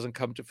case it doesn't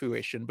come to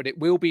fruition. But it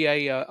will be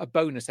a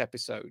bonus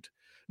episode,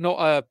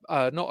 not a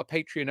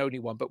Patreon only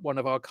one, but one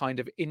of our kind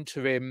of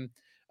interim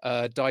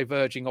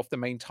diverging off the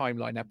main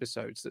timeline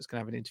episodes that's going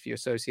to have an interview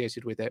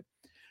associated with it.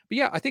 But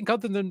yeah, I think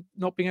other than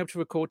not being able to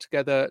record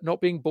together, not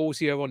being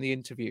ballsier on the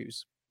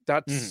interviews,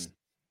 that's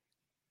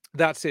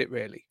it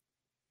really.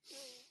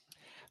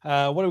 What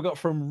have we got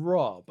from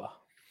Rob?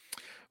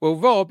 Well,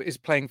 Rob is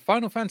playing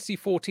Final Fantasy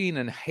XIV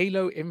and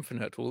Halo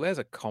Infinite. Well, there's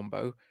a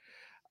combo.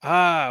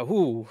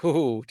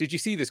 Did you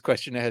see this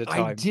question ahead of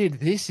time? I did.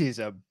 This is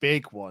a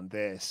big one,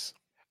 this.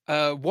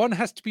 One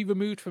has to be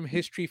removed from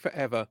history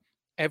forever.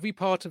 Every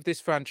part of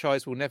this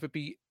franchise will never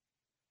be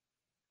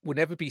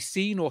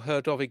seen or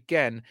heard of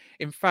again.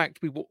 In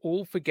fact, we will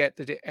all forget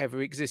that it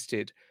ever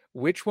existed.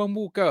 Which one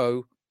will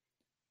go?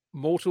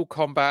 Mortal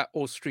Kombat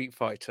or Street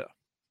Fighter?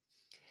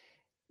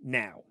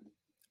 Now,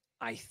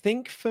 I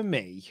think for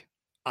me,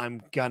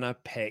 I'm gonna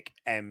pick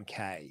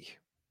MK.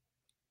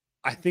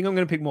 I think I'm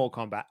gonna pick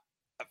Mortal Kombat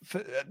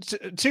for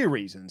two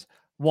reasons.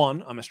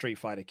 One, I'm a Street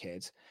Fighter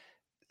kid.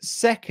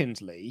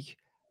 Secondly,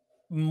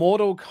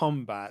 Mortal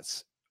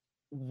Kombat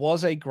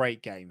was a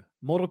great game.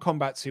 Mortal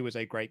Kombat 2 was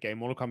a great game.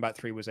 Mortal Kombat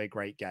 3 was a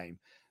great game.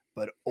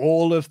 But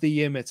all of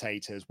the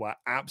imitators were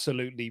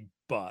absolutely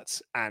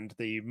butts, and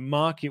the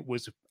market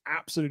was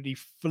absolutely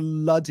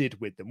flooded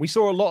with them. We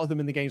saw a lot of them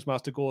in the Games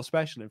Master Gore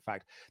special. In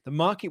fact, the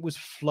market was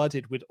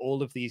flooded with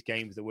all of these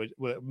games that were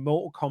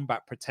Mortal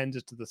Kombat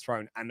pretenders to the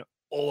throne, and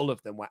all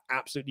of them were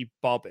absolutely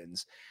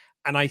bobbins.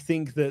 And I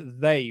think that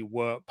they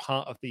were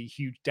part of the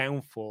huge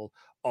downfall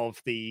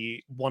of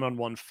the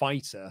one-on-one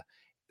fighter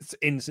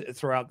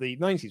throughout the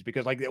 90s,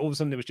 because like all of a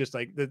sudden it was just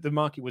like the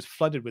market was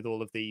flooded with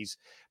all of these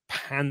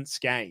pants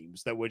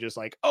games that were just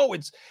like, oh,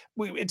 it's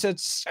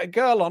a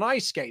girl on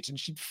ice skates and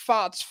she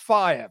farts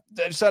fire.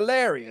 It's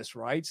hilarious,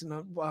 right?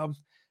 And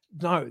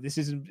no, this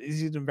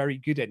isn't very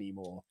good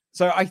anymore.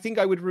 So I think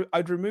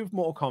I'd remove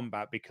Mortal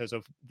Kombat because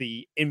of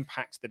the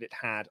impact that it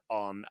had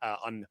on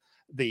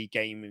the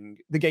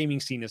gaming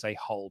scene as a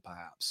whole,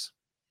 perhaps.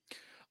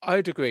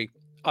 I'd agree.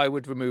 I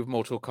would remove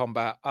Mortal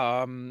Kombat.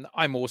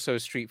 I'm also a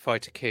Street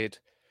Fighter kid,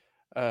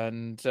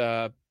 and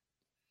let's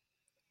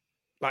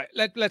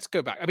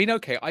go back. I mean,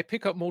 okay, I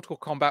pick up Mortal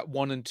Kombat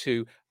 1 and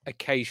 2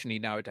 occasionally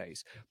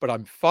nowadays, but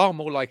I'm far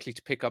more likely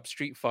to pick up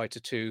Street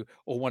Fighter 2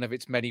 or one of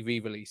its many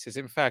re-releases.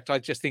 In fact, I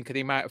just think of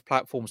the amount of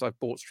platforms I've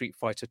bought Street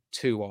Fighter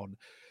 2 on.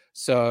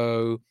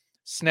 So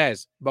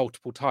SNES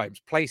multiple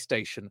times,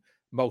 PlayStation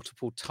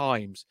multiple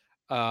times,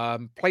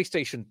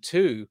 PlayStation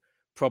 2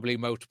 probably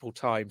multiple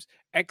times,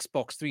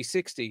 Xbox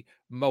 360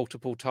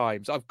 multiple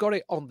times. I've got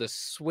it on the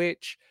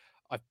Switch.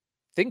 I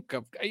think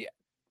I've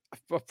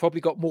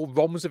probably got more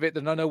ROMs of it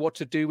than I know what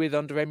to do with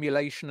under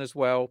emulation as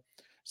well.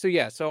 So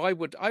yeah, so I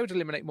would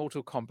eliminate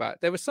Mortal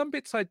Kombat. There were some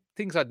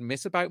things I'd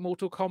miss about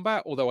Mortal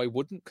Kombat, although I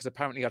wouldn't, because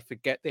apparently I'd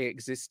forget they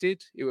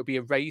existed. It would be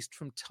erased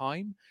from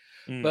time.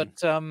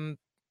 But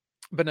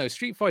no,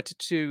 Street Fighter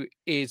 2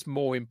 is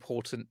more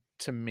important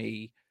to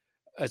me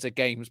as a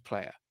games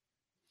player.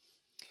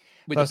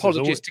 With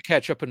apologies to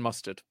Ketchup and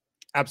Mustard.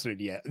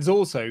 Absolutely, yeah. There's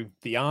also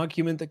the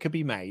argument that could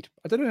be made.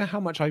 I don't know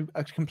how much I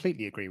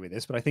completely agree with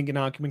this, but I think an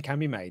argument can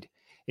be made.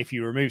 If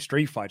you remove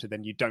Street Fighter,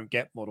 then you don't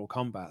get Mortal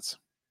Kombat.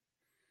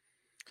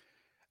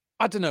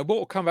 I don't know.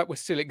 Mortal Kombat would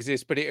still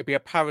exist, but it would be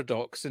a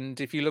paradox. And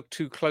if you look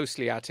too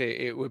closely at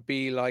it, it would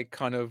be like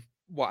kind of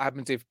what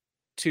happens if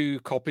two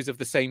copies of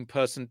the same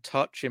person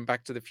touch in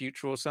Back to the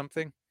Future or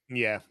something.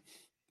 Yeah.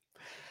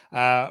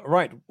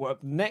 Right. Well,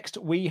 next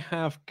we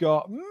have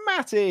got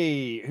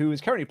Matty, who is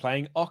currently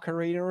playing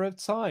Ocarina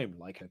of Time,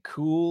 like a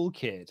cool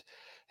kid,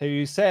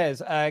 who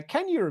says,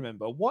 can you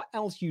remember what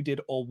else you did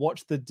or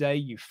watched the day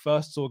you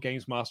first saw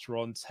Games Master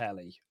on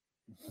telly?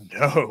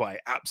 No, I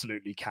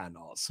absolutely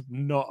cannot.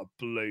 Not a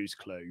blue's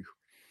clue.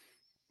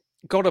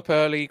 Got up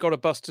early, got a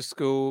bus to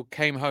school,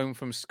 came home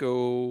from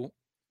school,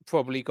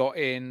 probably got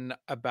in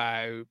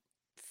about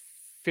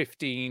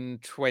 15,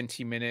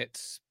 20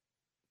 minutes.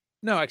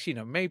 No, actually,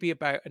 no, maybe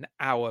about an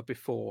hour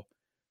before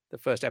the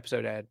first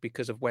episode aired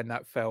because of when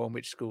that fell and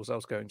which schools I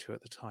was going to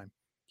at the time.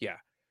 Yeah.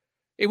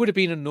 It would have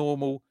been a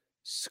normal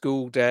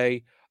school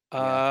day.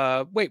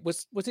 Yeah. Wait,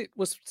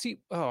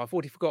 I've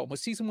already forgotten.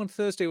 Was season 1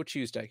 Thursday or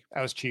Tuesday?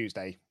 That was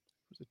Tuesday. It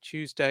was a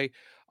Tuesday.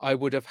 I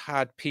would have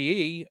had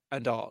PE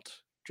and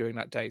art during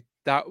that day.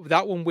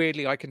 That one,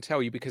 weirdly, I can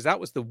tell you, because that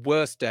was the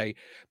worst day,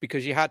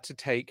 because you had to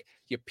take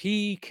your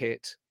PE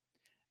kit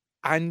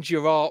and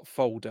your art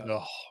folder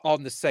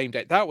on the same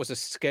day. That was a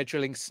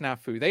scheduling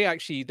snafu.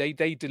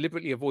 They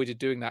deliberately avoided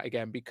doing that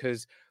again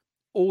because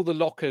all the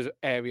locker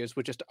areas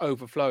were just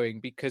overflowing,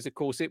 because of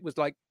course it was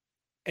like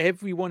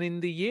everyone in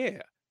the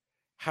year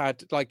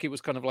had like, it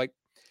was kind of like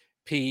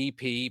P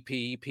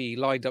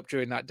lined up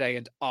during that day,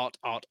 and art.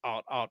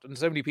 And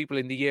so many people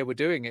in the year were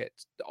doing it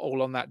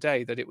all on that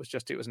day that it was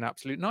an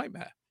absolute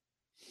nightmare.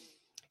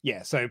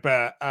 Yeah, so,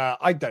 but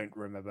I don't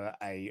remember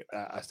a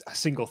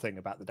single thing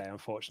about the day,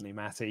 unfortunately,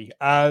 Matty.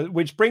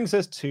 Which brings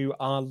us to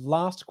our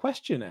last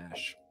question,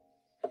 Ash.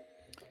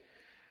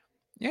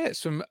 Yeah,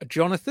 it's from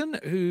Jonathan,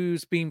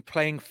 who's been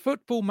playing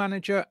Football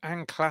Manager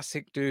and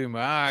Classic Doom.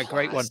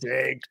 Great one.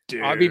 Classic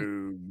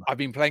Doom. I've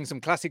been playing some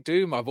Classic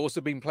Doom. I've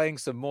also been playing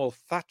some more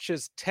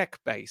Thatcher's Tech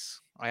Base.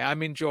 I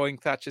am enjoying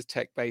Thatcher's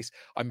Tech Base.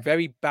 I'm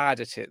very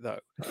bad at it, though.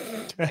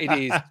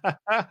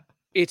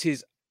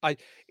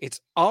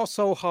 It's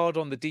arsehole hard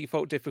on the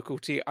default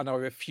difficulty, and I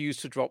refuse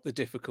to drop the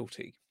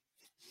difficulty.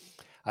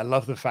 I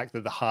love the fact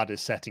that the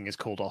hardest setting is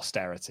called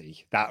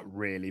austerity. That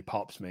really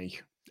pops me.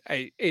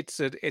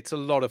 It's a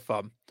lot of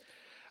fun.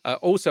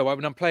 Also,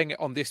 when I'm playing it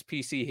on this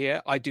PC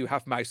here, I do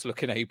have mouse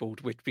look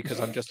enabled,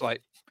 because I'm just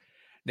like,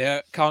 no,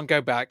 can't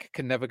go back,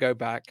 can never go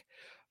back.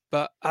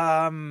 But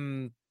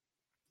wants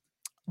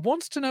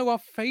to know our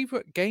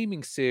favorite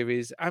gaming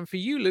series, and for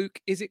you, Luke,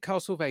 is it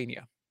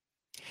Castlevania?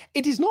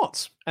 It is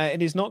not.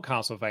 It is not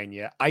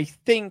Castlevania. I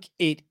think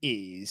it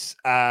is.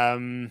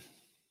 I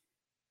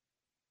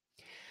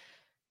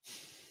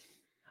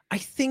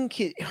think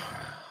it.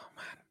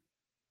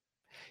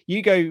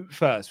 You go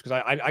first,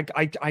 because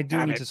I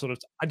do need to sort of,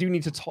 I do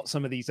need to tot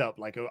some of these up,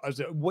 like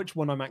which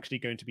one I'm actually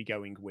going to be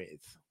going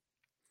with.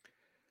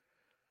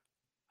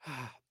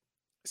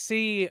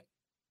 See,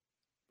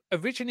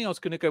 originally I was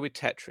going to go with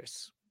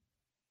Tetris,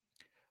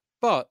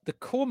 but the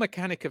core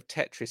mechanic of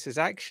Tetris has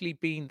actually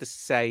been the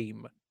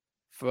same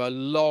for a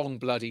long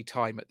bloody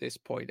time at this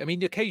point. I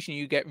mean, occasionally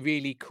you get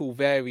really cool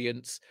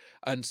variants,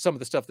 and some of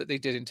the stuff that they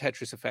did in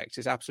Tetris Effect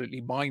is absolutely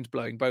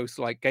mind-blowing, both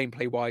like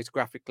gameplay-wise,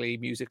 graphically,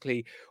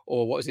 musically,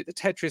 or what is it, the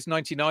Tetris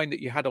 99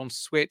 that you had on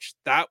Switch?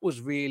 That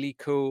was really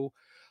cool.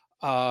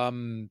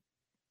 But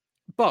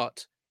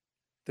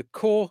the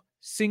core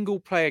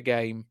single-player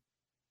game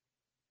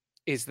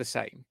is the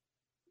same.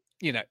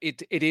 You know,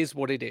 it is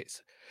what it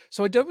is.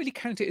 So I don't really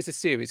count it as a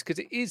series, because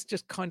it is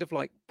just kind of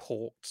like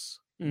ports,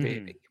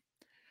 really.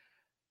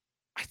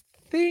 I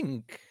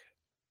think,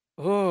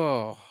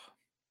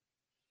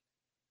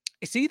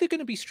 it's either going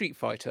to be Street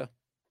Fighter,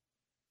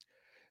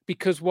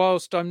 because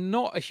whilst I'm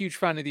not a huge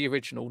fan of the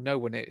original, no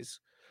one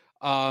is.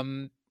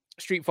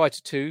 Street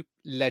Fighter 2,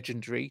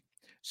 legendary.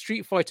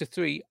 Street Fighter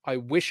 3, I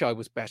wish I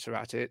was better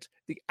at it.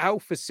 The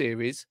Alpha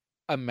series,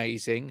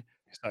 amazing.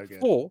 So good.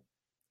 4,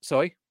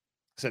 sorry?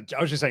 So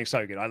I was just saying,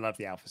 so good. I love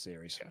the Alpha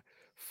series.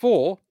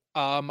 4,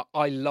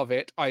 I love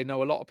it. I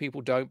know a lot of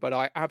people don't, but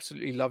I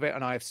absolutely love it,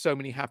 and I have so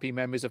many happy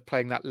memories of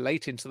playing that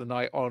late into the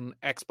night on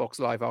Xbox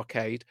Live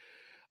Arcade.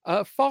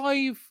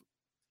 5,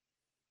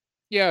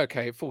 yeah,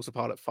 okay, it falls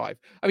apart at 5.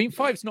 I mean,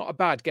 5's not a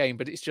bad game,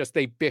 but it's just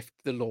they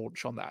biffed the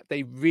launch on that.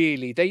 They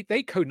really, they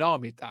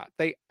Konami'd that.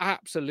 They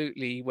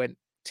absolutely went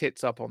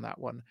tits up on that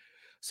one.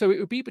 So it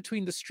would be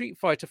between the Street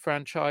Fighter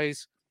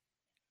franchise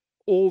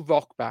or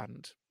Rock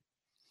Band,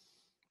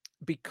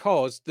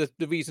 because the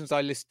reasons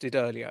I listed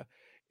earlier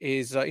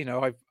is,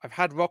 I've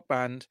had Rock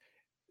Band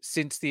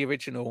since the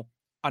original,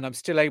 and I'm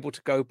still able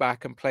to go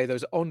back and play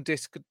those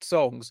on-disc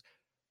songs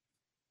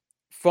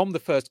from the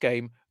first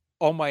game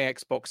on my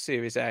Xbox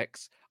Series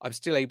X. I'm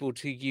still able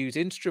to use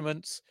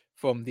instruments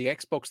from the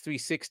Xbox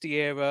 360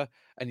 era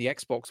and the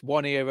Xbox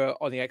One era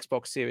on the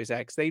Xbox Series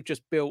X. They've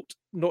just built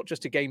not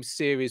just a game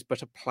series,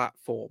 but a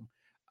platform.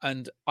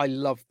 And I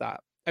love that.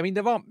 I mean,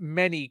 there aren't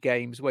many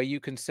games where you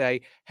can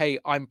say, hey,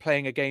 I'm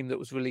playing a game that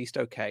was released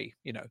 4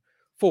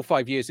 or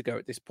 5 years ago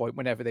at this point,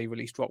 whenever they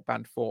released Rock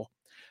Band 4.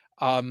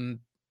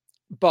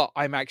 But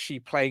I'm actually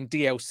playing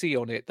DLC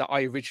on it that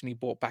I originally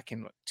bought back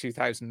in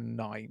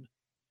 2009.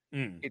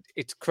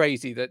 It's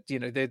crazy that,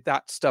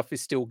 that stuff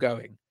is still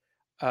going.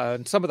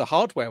 And some of the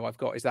hardware I've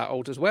got is that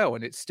old as well,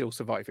 and it's still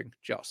surviving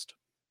just.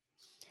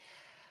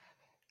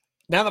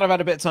 Now that I've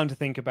had a bit of time to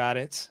think about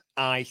it,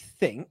 I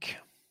think...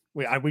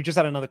 We just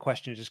had another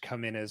question just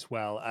come in as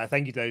well.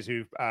 Thank you to those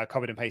who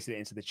copied and pasted it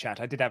into the chat.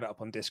 I did have it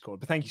up on Discord,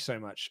 but thank you so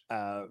much,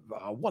 our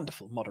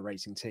wonderful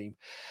moderating team.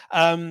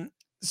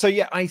 So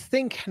yeah, I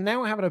think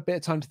now having a bit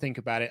of time to think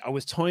about it, I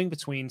was toying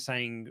between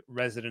saying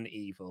Resident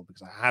Evil,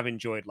 because I have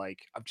enjoyed,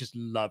 I've just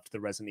loved the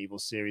Resident Evil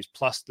series,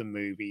 plus the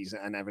movies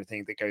and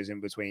everything that goes in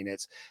between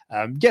it.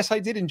 Yes, I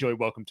did enjoy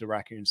Welcome to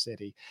Raccoon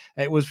City.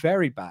 It was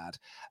very bad.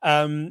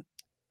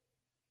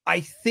 I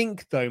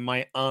think, though,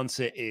 my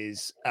answer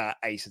is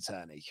Ace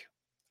Attorney.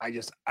 I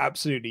just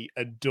absolutely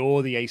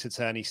adore the Ace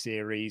Attorney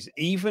series.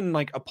 Even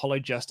Apollo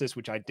Justice,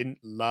 which I didn't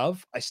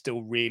love, I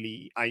still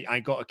really, I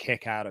got a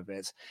kick out of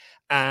it.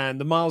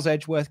 And the Miles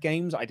Edgeworth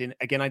games, I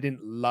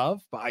didn't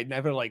love, but I've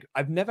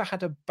never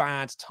had a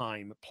bad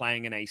time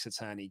playing an Ace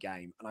Attorney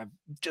game. And I've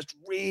just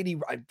really,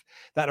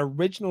 that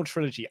original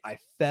trilogy, I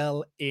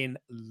fell in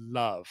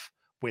love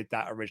with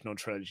that original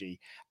trilogy,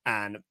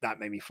 and that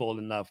made me fall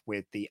in love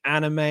with the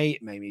anime.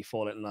 It made me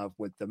fall in love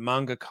with the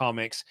manga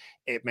comics.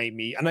 It made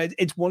me, and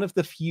it's one of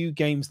the few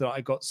games that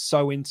I got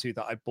so into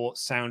that I bought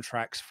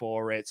soundtracks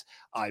for it.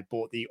 I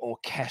bought the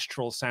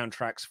orchestral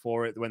soundtracks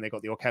for it when they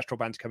got the orchestral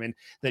band to come in.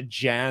 The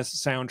jazz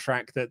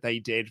soundtrack that they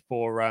did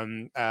for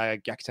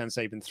Gyakuten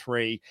Seiben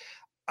 3.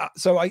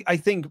 So I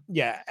think,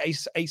 yeah,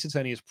 Ace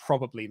Attorney is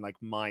probably like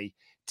my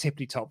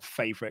tippity top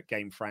favorite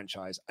game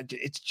franchise.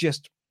 It's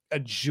just a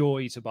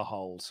joy to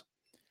behold.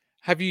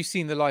 Have you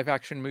seen the live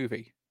action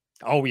movie?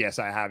 Oh yes,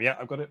 I have. Yeah,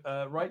 I've got it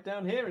right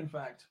down here. In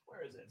fact,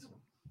 where is it?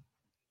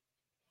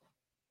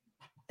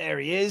 There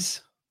he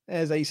is.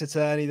 There's Ace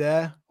Attorney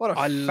there. What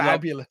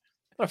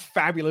a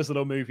fabulous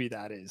little movie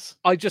that is.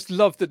 I just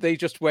love that they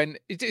just went.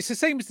 It's the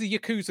same as the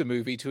Yakuza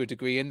movie to a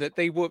degree, in that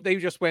they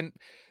just went,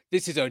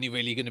 this is only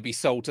really going to be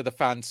sold to the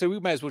fans, so we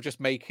may as well just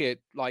make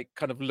it like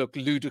kind of look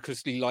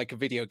ludicrously like a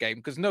video game,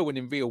 because no one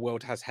in real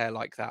world has hair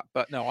like that.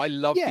 But no, I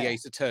love the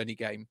Ace Attorney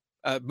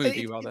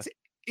movie.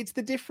 It's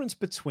the difference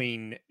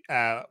between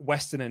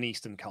Western and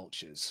Eastern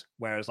cultures.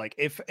 Whereas, like,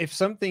 if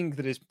something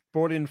that is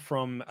brought in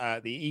from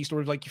the East,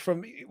 or like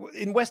from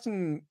in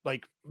Western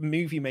like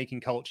movie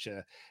making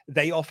culture,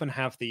 they often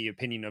have the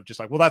opinion of just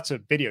like, well, that's a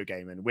video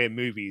game, and we're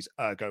movies,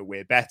 ergo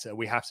we're better.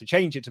 We have to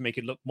change it to make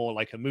it look more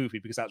like a movie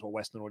because that's what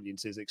Western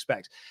audiences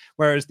expect.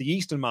 Whereas the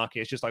Eastern market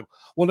is just like,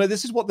 well, no,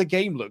 this is what the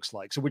game looks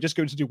like, so we're just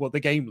going to do what the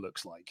game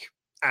looks like.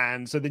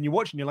 And so then you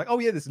watch and you're like, oh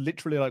yeah, this is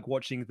literally like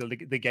watching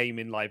the game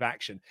in live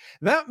action.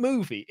 That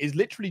movie is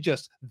literally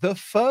just the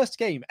first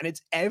game, and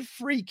it's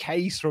every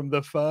case from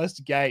the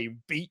first game,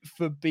 beat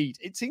for beat.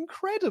 It's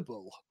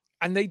incredible.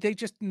 And they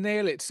just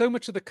nail it. So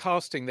much of the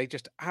casting, they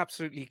just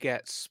absolutely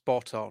get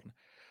spot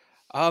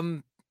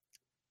on.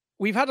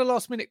 We've had a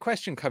last minute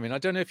question come in. I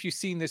don't know if you've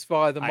seen this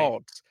via the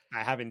mods.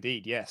 I have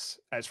indeed, yes.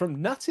 It's from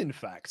Nut, in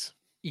fact.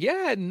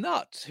 Yeah,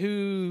 Nut,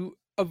 who...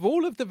 of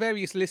all of the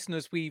various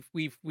listeners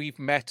we've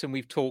met and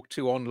we've talked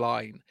to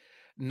online,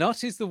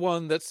 Nut is the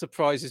one that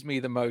surprises me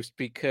the most,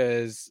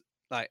 because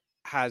like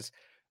has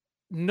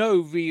no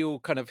real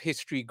kind of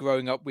history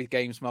growing up with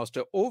Games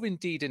Master, or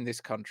indeed in this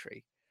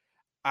country,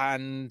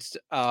 and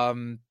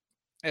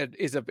it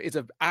is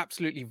a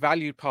absolutely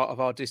valued part of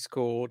our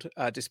Discord,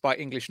 despite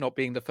English not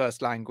being the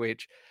first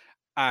language,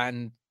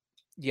 and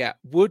yeah,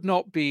 would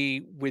not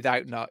be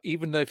without Nut,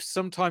 even though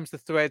sometimes the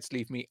threads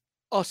leave me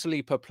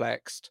utterly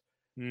perplexed.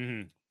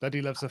 Mm-hmm.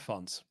 Bloody loves the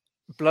fonts.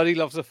 Bloody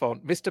loves the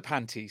font. Mr.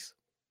 Panties,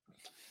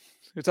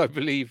 as I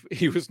believe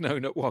he was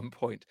known at one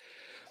point.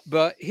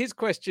 But his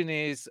question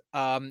is,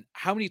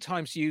 how many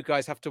times do you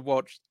guys have to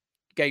watch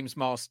Games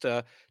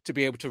Master to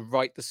be able to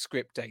write the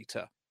script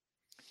data?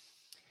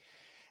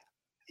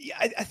 Yeah,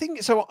 I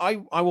think so.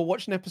 I will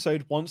watch an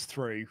episode once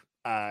through,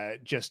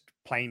 just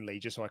plainly,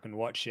 just so I can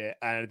watch it,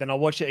 and then I'll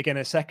watch it again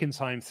a second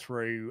time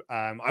through.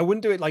 I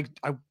wouldn't do it like,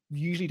 I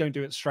usually don't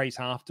do it straight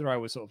after. I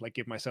would sort of like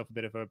give myself a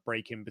bit of a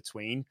break in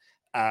between,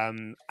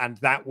 and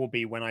that will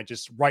be when I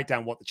just write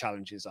down what the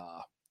challenges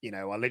are. You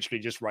know, I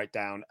literally just write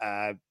down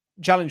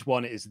challenge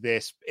 1 is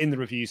this, in the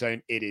review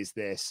zone it is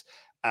this,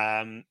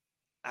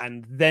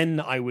 and then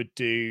I would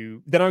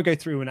go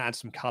through and add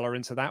some color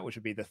into that, which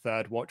would be the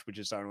third watch, which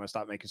is when I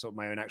start making sort of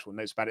my own actual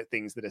notes about it,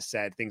 things that are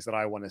said, things that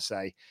I want to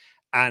say.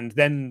 And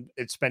then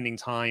it's spending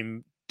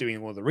time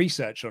doing all the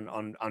research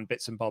on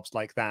bits and bobs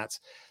like that.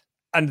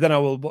 And then I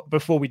will,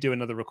 before we do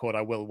another record,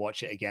 I will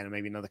watch it again and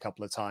maybe another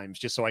couple of times,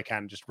 just so I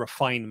can just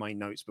refine my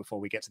notes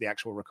before we get to the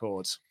actual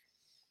records.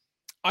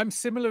 I'm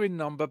similar in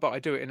number, but I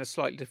do it in a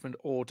slightly different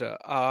order.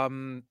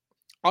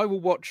 I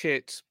will watch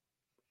it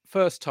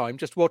first time,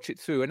 just watch it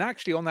through, and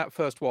actually on that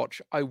first watch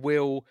I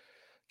will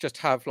just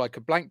have like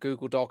a blank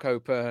Google Doc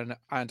open,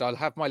 and I'll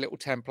have my little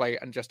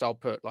template, and just I'll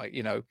put like,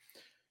 you know,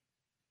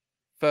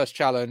 first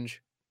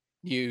challenge,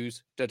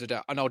 news,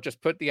 and I'll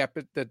just put the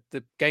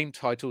game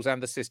titles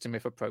and the system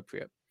if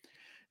appropriate.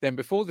 Then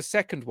before the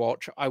second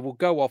watch, I will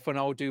go off and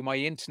I'll do my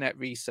internet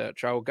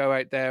research. I will go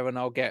out there and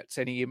I'll get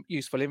any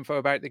useful info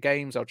about the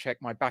games. I'll check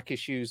my back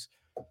issues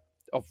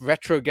of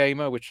Retro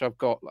Gamer, which I've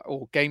got,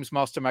 or Games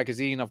Master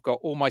magazine. I've got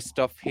all my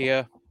stuff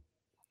here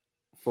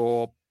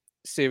for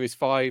Series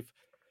 5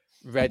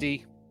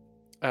 ready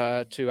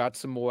to add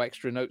some more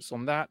extra notes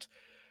on that.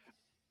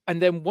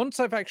 And then once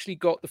I've actually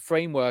got the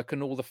framework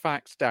and all the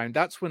facts down,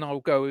 that's when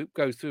I'll go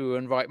through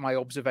and write my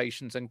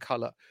observations and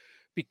color,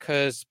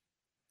 because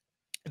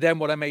then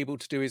what I'm able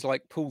to do is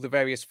like pull the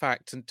various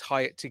facts and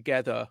tie it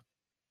together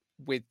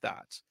with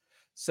that.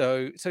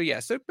 So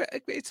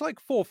it's like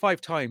 4 or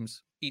 5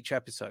 times each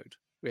episode,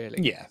 really.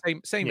 Yeah.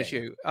 Same as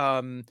you.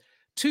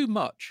 Too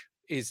much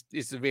is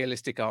the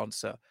realistic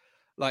answer.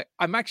 Like,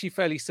 I'm actually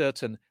fairly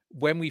certain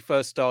when we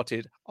first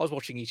started, I was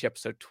watching each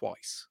episode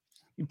twice.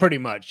 Pretty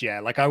much, yeah.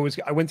 Like I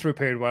went through a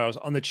period where I was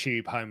on the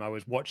tube home. I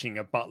was watching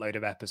a buttload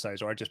of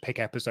episodes, or I just pick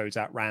episodes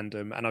at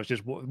random, and I was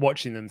just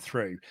watching them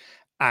through.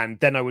 And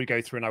then I would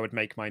go through and I would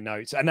make my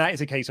notes. And that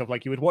is a case of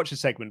like, you would watch a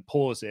segment,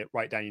 pause it,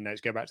 write down your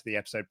notes, go back to the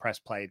episode, press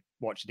play,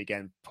 watch it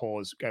again,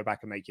 pause, go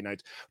back and make your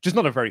notes, which is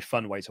not a very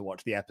fun way to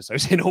watch the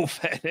episodes, in all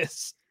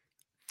fairness.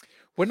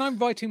 When I'm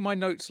writing my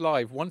notes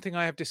live, one thing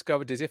I have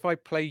discovered is if I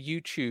play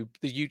the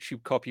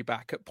YouTube copy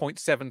back at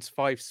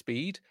 0.75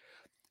 speed,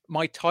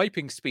 my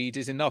typing speed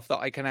is enough that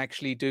I can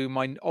actually do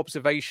my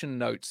observation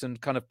notes and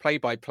kind of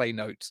play-by-play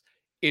notes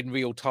in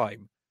real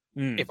time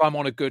if I'm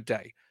on a good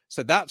day.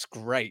 So that's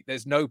great.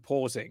 There's no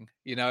pausing,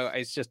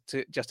 it's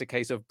just a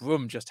case of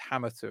boom, just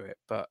hammer through it.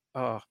 But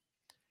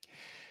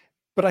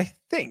I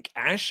think,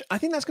 Ash,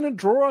 that's going to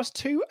draw us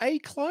to a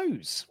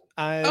close.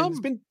 It's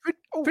been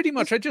pretty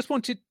much. I just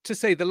wanted to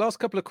say the last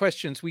couple of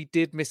questions we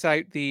did miss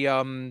out the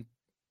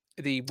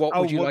what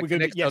would you like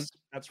next? Yes,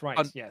 that's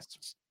right. Yes.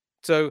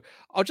 So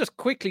I'll just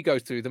quickly go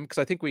through them because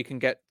I think we can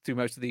get through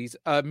most of these.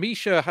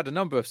 Misha had a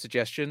number of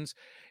suggestions,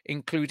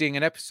 including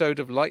an episode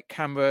of Lights,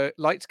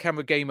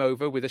 Camera, Game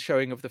Over with a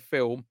showing of the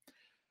film.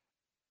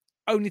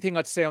 Only thing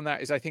I'd say on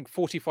that is I think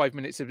 45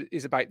 minutes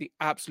is about the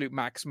absolute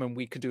maximum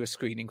we could do a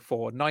screening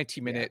for.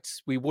 90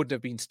 minutes, we wouldn't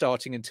have been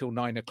starting until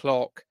 9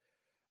 o'clock.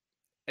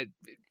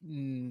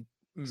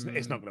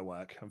 It's not going to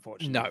work,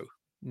 unfortunately.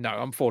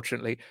 No,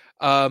 unfortunately.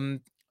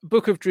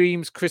 Book of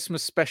Dreams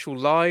Christmas special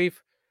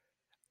live.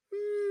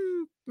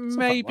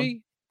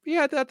 Maybe.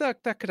 Yeah,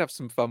 that could have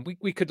some fun.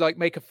 We could like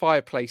make a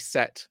fireplace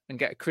set and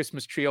get a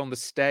Christmas tree on the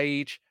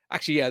stage.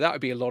 Actually, yeah, that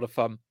would be a lot of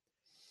fun.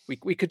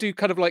 We could do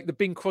kind of like the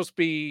Bing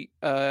Crosby,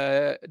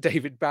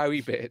 David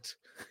Bowie bit.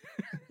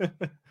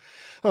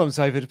 I'm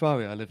David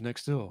Bowie. I live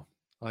next door.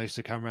 I used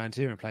to come around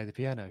here and play the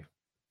piano.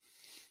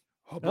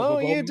 Oh,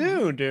 you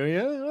do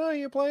you? Oh,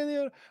 you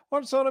play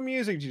what sort of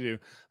music do you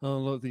do? Oh, a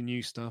lot of the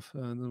new stuff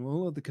and a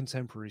lot of the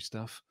contemporary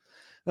stuff.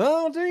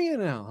 Oh, do you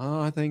now? Oh,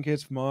 I think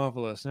it's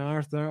marvelous. Now,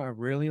 Arthur, I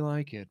really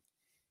like it.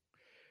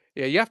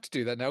 Yeah, you have to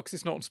do that now because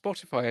it's not on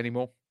Spotify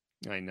anymore.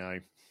 I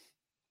know.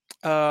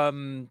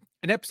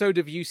 An episode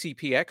of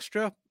UCP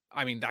Extra.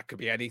 I mean, that could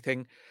be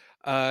anything.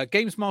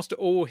 Games Master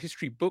or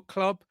History Book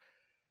Club.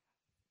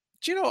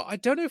 Do you know, I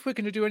don't know if we're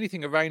going to do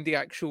anything around the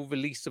actual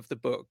release of the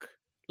book.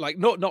 Like,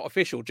 not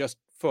official, just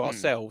for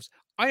ourselves.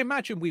 I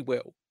imagine we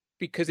will,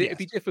 because it'd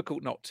be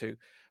difficult not to.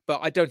 But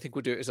I don't think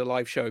we'll do it as a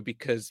live show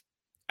because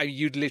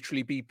you'd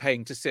literally be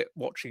paying to sit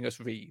watching us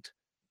read.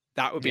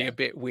 That would be a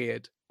bit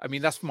weird. I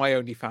mean, that's for my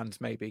OnlyFans,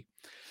 maybe.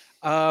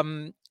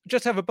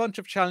 Just have a bunch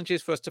of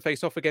challenges for us to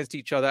face off against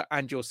each other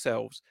and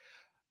yourselves.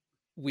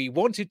 We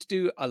wanted to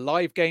do a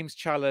live games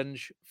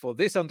challenge for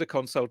this under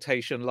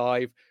consultation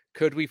live.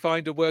 Could we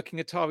find a working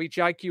Atari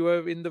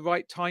Jaguar in the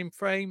right time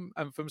frame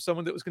and from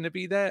someone that was going to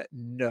be there?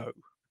 No.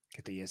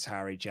 Get the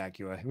Atari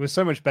Jaguar. It was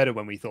so much better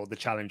when we thought the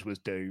challenge was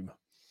Doom.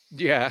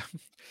 Yeah,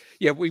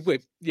 we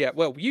would. Yeah,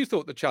 well, you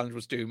thought the challenge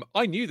was Doom.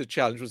 I knew the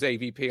challenge was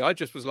AVP. I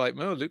just was like,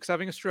 oh, Luke's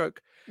having a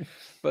stroke.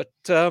 But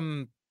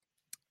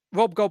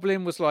Rob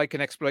Goblin was like an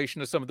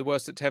exploration of some of the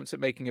worst attempts at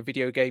making a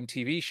video game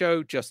TV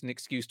show, just an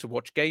excuse to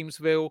watch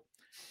Gamesville.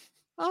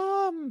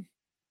 Don't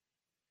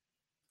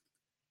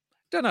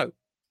know.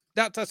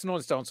 That's an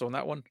honest answer on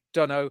that one.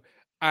 Don't know.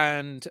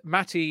 And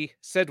Matty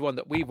said one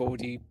that we've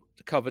already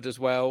covered as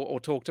well or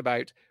talked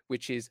about,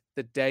 which is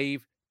the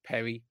Dave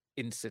Perry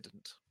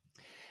incident.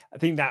 I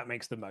think that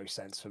makes the most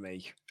sense for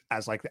me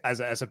as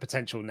a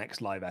potential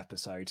next live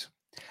episode.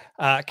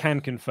 Can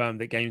confirm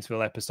that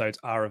Gamesville episodes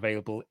are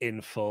available in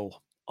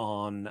full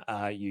on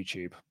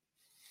YouTube.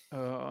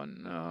 Oh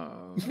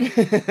no.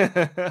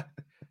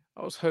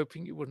 I was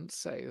hoping you wouldn't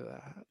say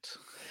that.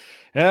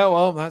 Yeah,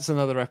 well, that's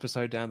another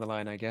episode down the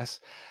line, I guess.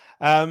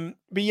 But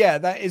yeah,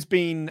 that has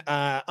been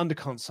Under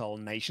Console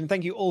Nation.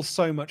 Thank you all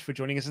so much for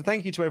joining us. And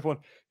thank you to everyone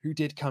who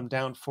did come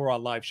down for our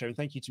live show. And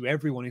thank you to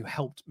everyone who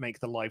helped make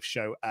the live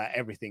show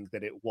everything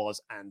that it was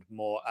and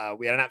more.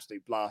 We had an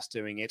absolute blast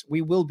doing it.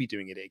 We will be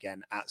doing it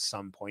again at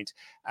some point.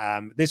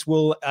 This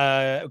will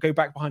go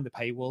back behind the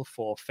paywall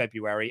for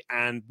February.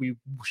 And we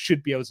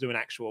should be able to do an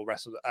actual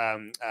wrestle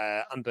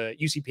under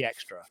UCP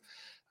Extra.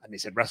 And they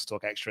said Wrestle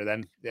Talk Extra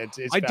then.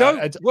 I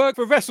don't work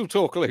for Wrestle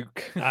Talk,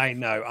 Luke. I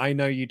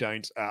know you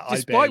don't.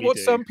 Despite what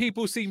some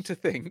people seem to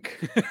think.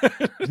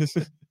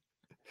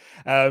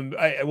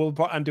 We'll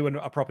do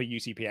a proper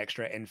UCP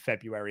Extra in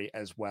February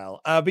as well.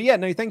 But yeah,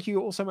 no, thank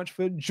you all so much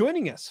for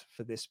joining us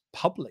for this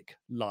public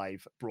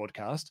live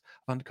broadcast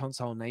of Under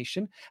Console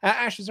Nation.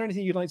 Ash, is there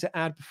anything you'd like to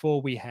add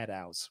before we head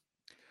out?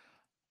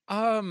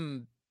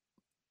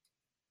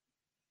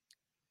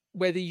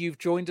 Whether you've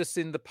joined us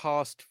in the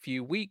past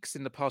few weeks,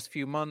 in the past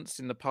few months,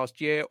 in the past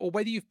year, or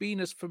whether you've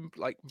been us from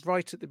like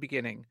right at the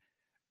beginning,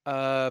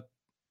 thank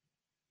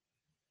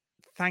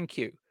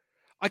you.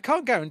 I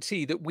can't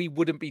guarantee that we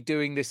wouldn't be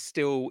doing this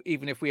still,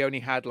 even if we only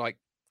had like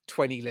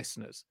 20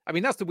 listeners. I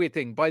mean, that's the weird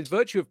thing. By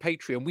virtue of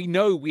Patreon, we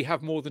know we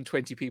have more than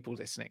 20 people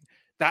listening.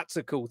 That's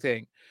a cool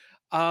thing.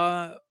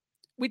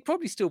 We'd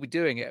probably still be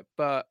doing it,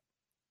 but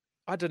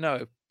I don't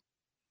know.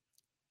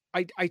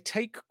 I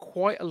take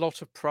quite a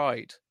lot of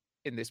pride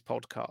in this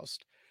podcast,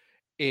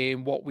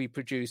 in what we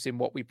produce, in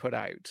what we put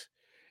out,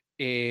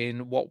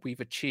 in what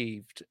we've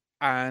achieved,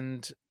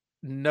 and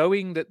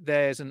knowing that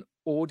there's an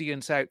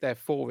audience out there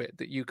for it,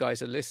 that you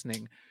guys are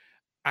listening,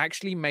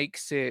 actually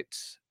makes it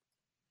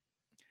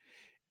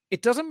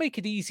doesn't make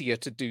it easier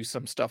to do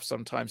some stuff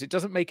sometimes. It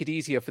doesn't make it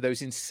easier for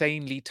those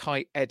insanely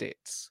tight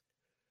edits,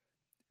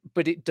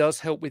 but it does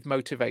help with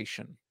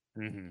motivation.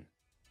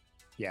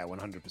 Yeah,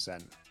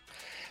 100%.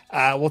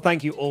 Well,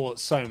 thank you all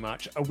so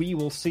much. We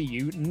will see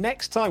you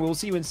next time. We'll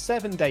see you in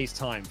 7 days'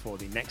 time for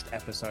the next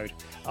episode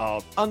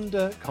of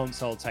Under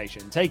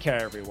Consultation. Take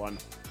care, everyone.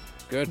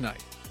 Good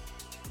night.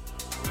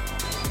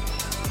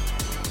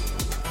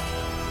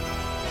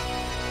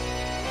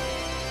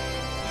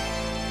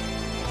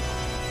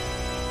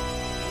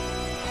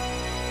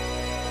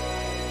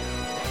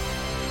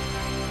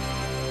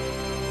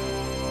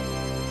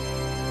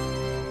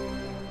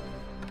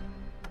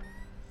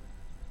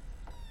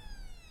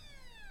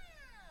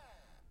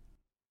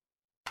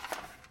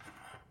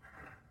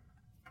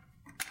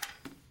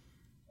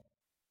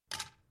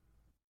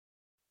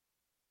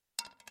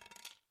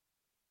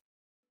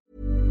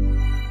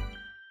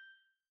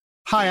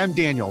 Hi, I'm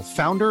Daniel,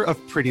 founder of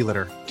Pretty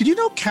Litter. Did you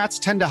know cats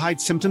tend to hide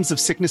symptoms of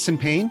sickness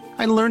and pain?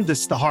 I learned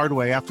this the hard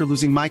way after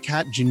losing my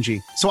cat, Gingy.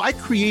 So I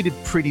created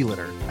Pretty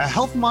Litter, a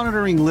health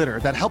monitoring litter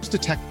that helps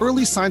detect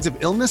early signs of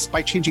illness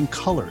by changing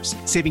colors,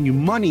 saving you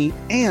money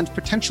and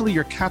potentially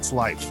your cat's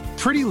life.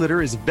 Pretty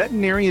Litter is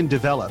veterinarian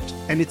developed,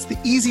 and it's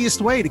the easiest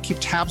way to keep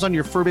tabs on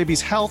your fur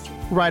baby's health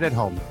right at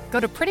home. Go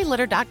to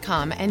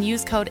prettylitter.com and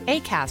use code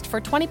ACAST for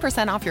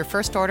 20% off your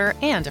first order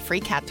and a free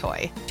cat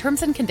toy.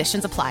 Terms and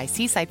conditions apply.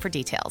 See site for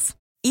details.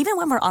 Even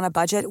when we're on a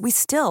budget, we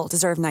still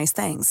deserve nice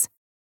things.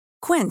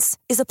 Quince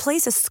is a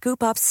place to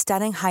scoop up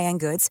stunning high-end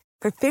goods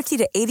for 50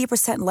 to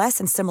 80% less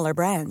than similar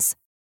brands.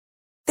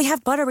 They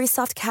have buttery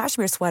soft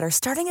cashmere sweaters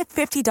starting at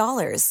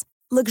 $50,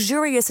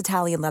 luxurious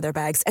Italian leather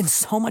bags, and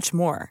so much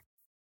more.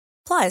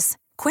 Plus,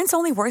 Quince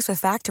only works with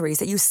factories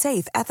that use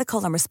safe,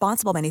 ethical, and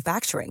responsible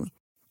manufacturing.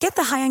 Get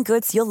the high-end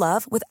goods you'll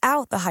love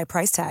without the high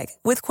price tag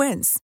with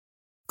Quince.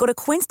 Go to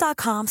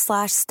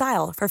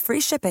quince.com/style for free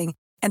shipping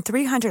and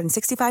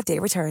 365-day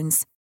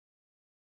returns.